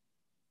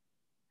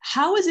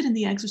 How is it in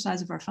the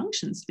exercise of our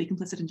functions to be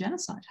complicit in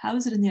genocide? How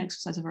is it in the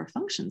exercise of our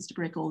functions to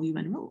break all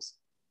UN rules?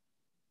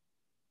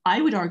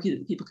 I would argue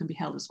that people can be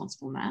held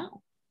responsible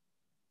now.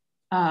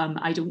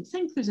 I don't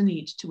think there's a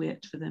need to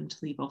wait for them to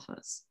leave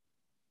office.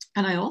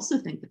 And I also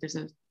think that there's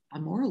a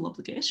moral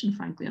obligation,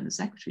 frankly, on the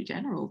Secretary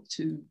General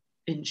to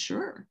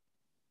ensure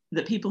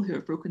that people who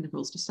have broken the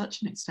rules to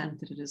such an extent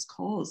that it has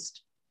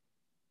caused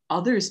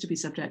others to be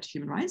subject to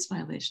human rights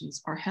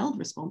violations are held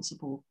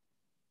responsible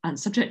and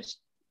subject,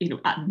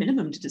 at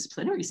minimum, to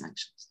disciplinary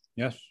sanctions.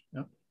 Yes,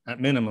 yeah, at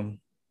minimum,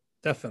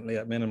 definitely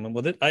at minimum.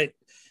 Well,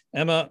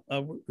 Emma,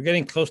 we're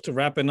getting close to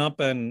wrapping up,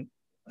 and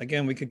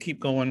again, we could keep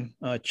going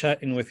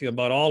chatting with you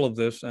about all of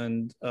this.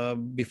 And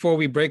before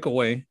we break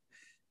away,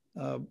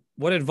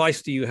 what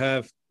advice do you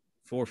have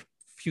for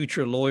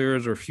future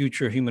lawyers or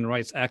future human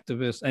rights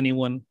activists,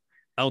 anyone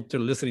out there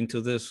listening to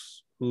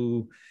this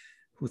who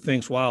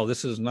thinks, wow,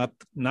 this is not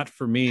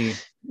for me?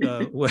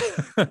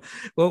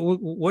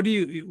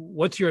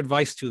 What's your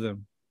advice to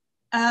them?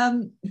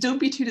 Don't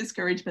be too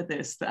discouraged by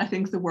this. I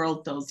think the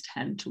world does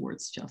tend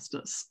towards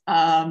justice.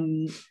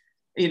 I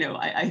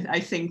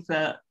think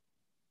that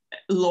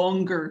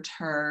longer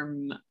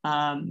term,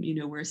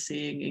 we're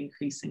seeing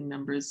increasing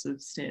numbers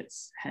of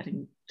states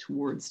heading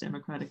towards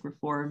democratic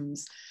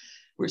reforms.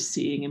 We're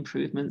seeing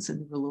improvements in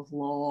the rule of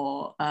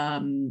law.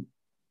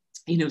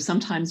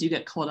 Sometimes you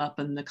get caught up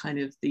in the kind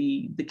of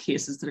the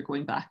cases that are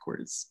going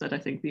backwards, but I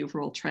think the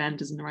overall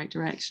trend is in the right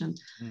direction.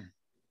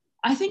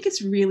 I think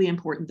it's really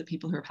important that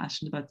people who are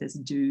passionate about this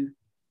do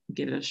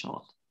give it a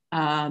shot.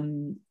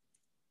 The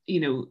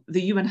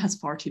UN has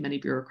far too many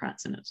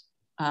bureaucrats in it,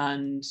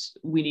 and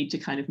we need to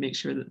kind of make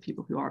sure that the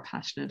people who are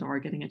passionate are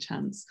getting a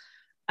chance.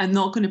 I'm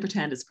not going to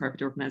pretend it's a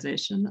perfect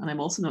organization, and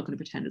I'm also not going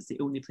to pretend it's the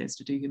only place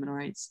to do human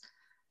rights.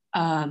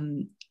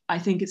 I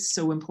think it's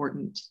so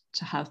important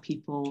to have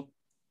people,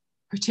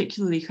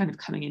 particularly kind of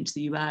coming into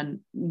the UN,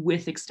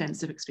 with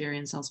extensive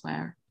experience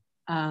elsewhere.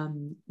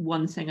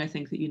 One thing I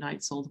think that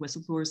unites all the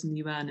whistleblowers in the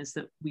UN is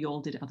that we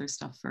all did other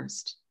stuff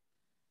first.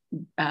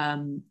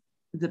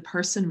 The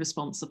person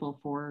responsible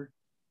for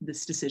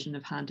this decision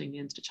of handing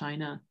the to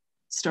China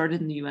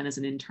started in the UN as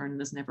an intern and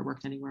has never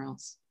worked anywhere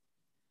else.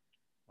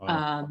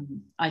 Wow.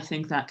 I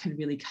think that can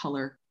really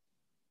color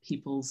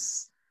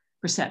people's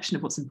perception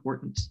of what's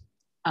important.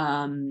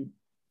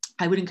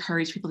 I would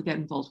encourage people to get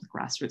involved with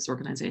grassroots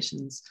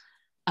organizations,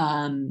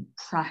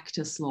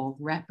 practice law,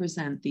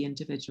 represent the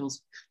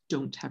individuals who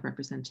don't have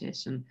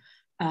representation.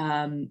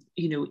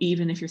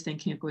 Even if you're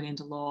thinking of going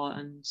into law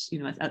and,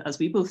 as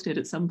we both did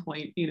at some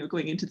point,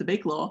 going into the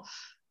big law,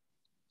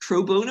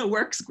 pro bono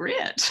works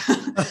great.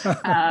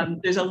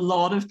 There's a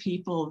lot of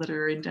people that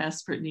are in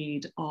desperate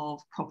need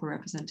of proper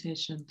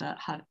representation, that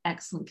have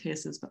excellent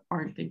cases but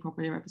aren't being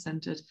properly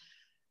represented.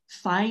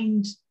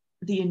 Find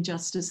the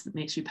injustice that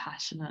makes you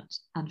passionate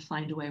and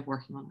find a way of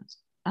working on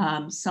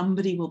it.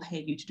 Somebody will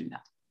pay you to do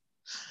that.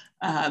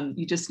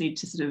 You just need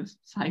to sort of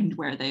find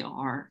where they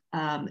are.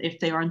 If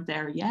they aren't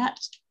there yet,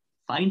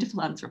 find a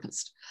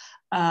philanthropist.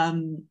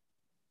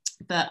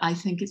 But I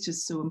think it's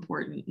just so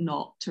important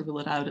not to rule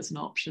it out as an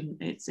option.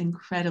 It's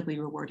incredibly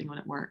rewarding when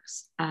it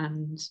works.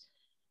 And,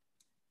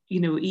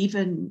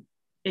 even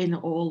in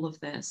all of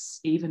this,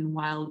 even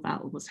while the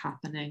battle was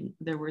happening,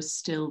 there were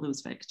still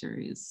those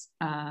victories.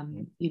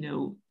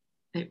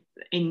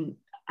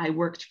 I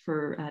worked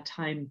for a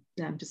time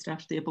just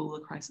after the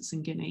Ebola crisis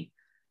in Guinea,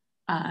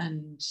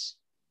 and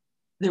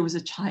there was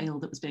a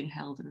child that was being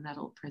held in an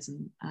adult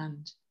prison,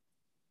 and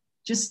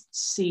just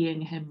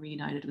seeing him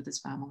reunited with his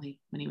family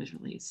when he was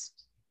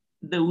released,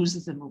 those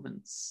are the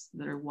moments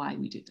that are why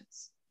we do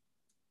this.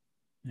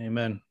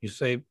 Amen. You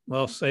save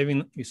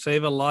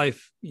a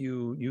life.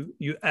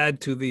 You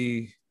add to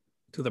the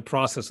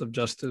process of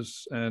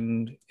justice,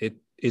 and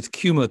it's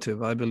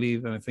cumulative, I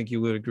believe, and I think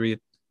you would agree.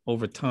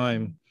 Over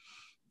time,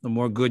 the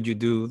more good you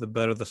do, the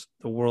better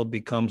the world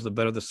becomes, the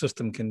better the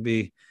system can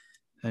be,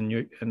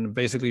 and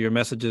basically your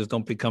messages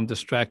don't become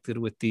distracted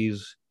with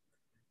these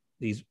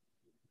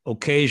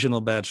occasional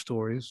bad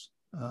stories.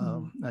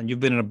 And you've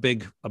been in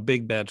a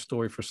big bad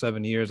story for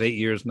 7 years, 8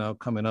 years now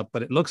coming up,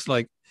 but it looks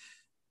like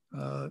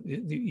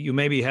you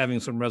may be having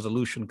some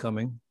resolution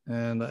coming,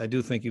 and I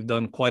do think you've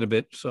done quite a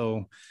bit.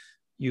 So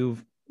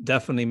you've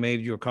definitely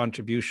made your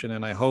contribution,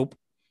 and I hope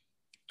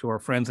to our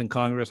friends in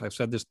Congress, I've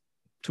said this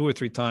 2 or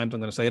 3 times, I'm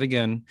going to say it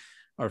again,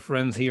 our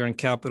friends here in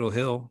Capitol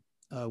Hill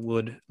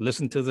would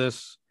listen to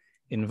this,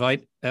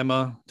 invite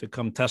Emma to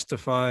come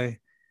testify,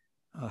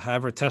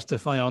 have her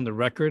testify on the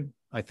record.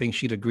 I think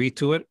she'd agree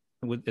to it.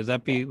 Does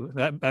that be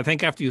that? I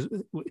think I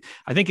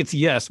think it's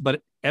yes,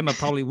 but Emma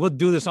probably would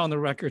do this on the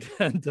record.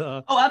 And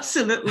oh,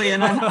 absolutely,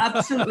 and I'm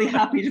absolutely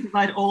happy to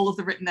provide all of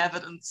the written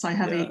evidence. I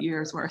have 8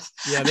 years worth.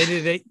 Yeah,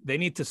 they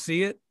need to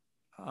see it.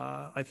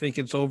 I think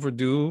it's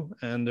overdue,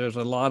 and there's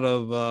a lot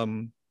of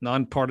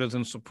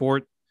nonpartisan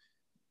support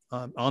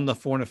on the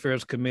Foreign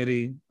Affairs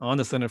Committee, on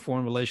the Senate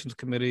Foreign Relations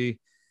Committee,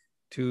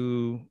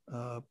 to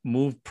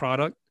move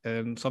product,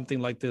 and something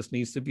like this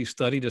needs to be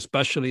studied,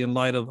 especially in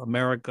light of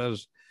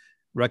America's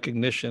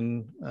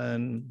recognition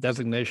and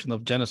designation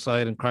of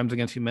genocide and crimes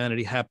against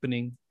humanity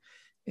happening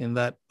in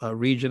that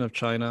region of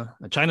China.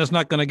 China's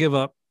not going to give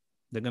up.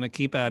 They're going to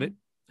keep at it,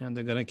 and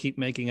they're going to keep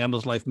making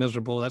Emma's life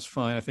miserable. That's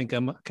fine. I think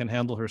Emma can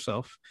handle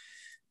herself.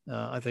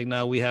 I think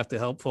now we have to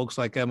help folks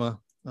like Emma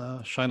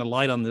shine a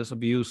light on this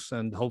abuse,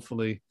 and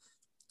hopefully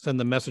send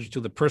the message to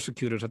the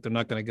persecutors that they're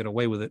not going to get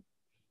away with it.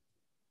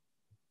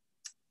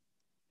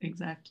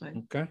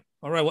 Exactly. Okay.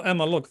 All right. Well,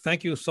 Emma, look,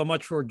 thank you so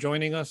much for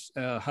joining us.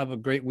 Have a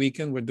great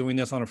weekend. We're doing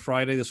this on a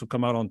Friday. This will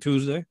come out on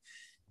Tuesday.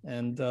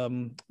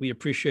 And we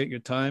appreciate your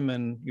time,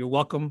 and you're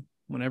welcome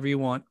whenever you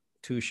want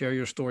to share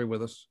your story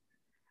with us.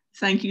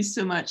 Thank you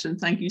so much. And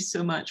thank you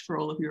so much for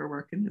all of your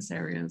work in this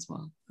area as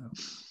well.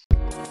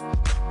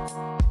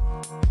 Oh.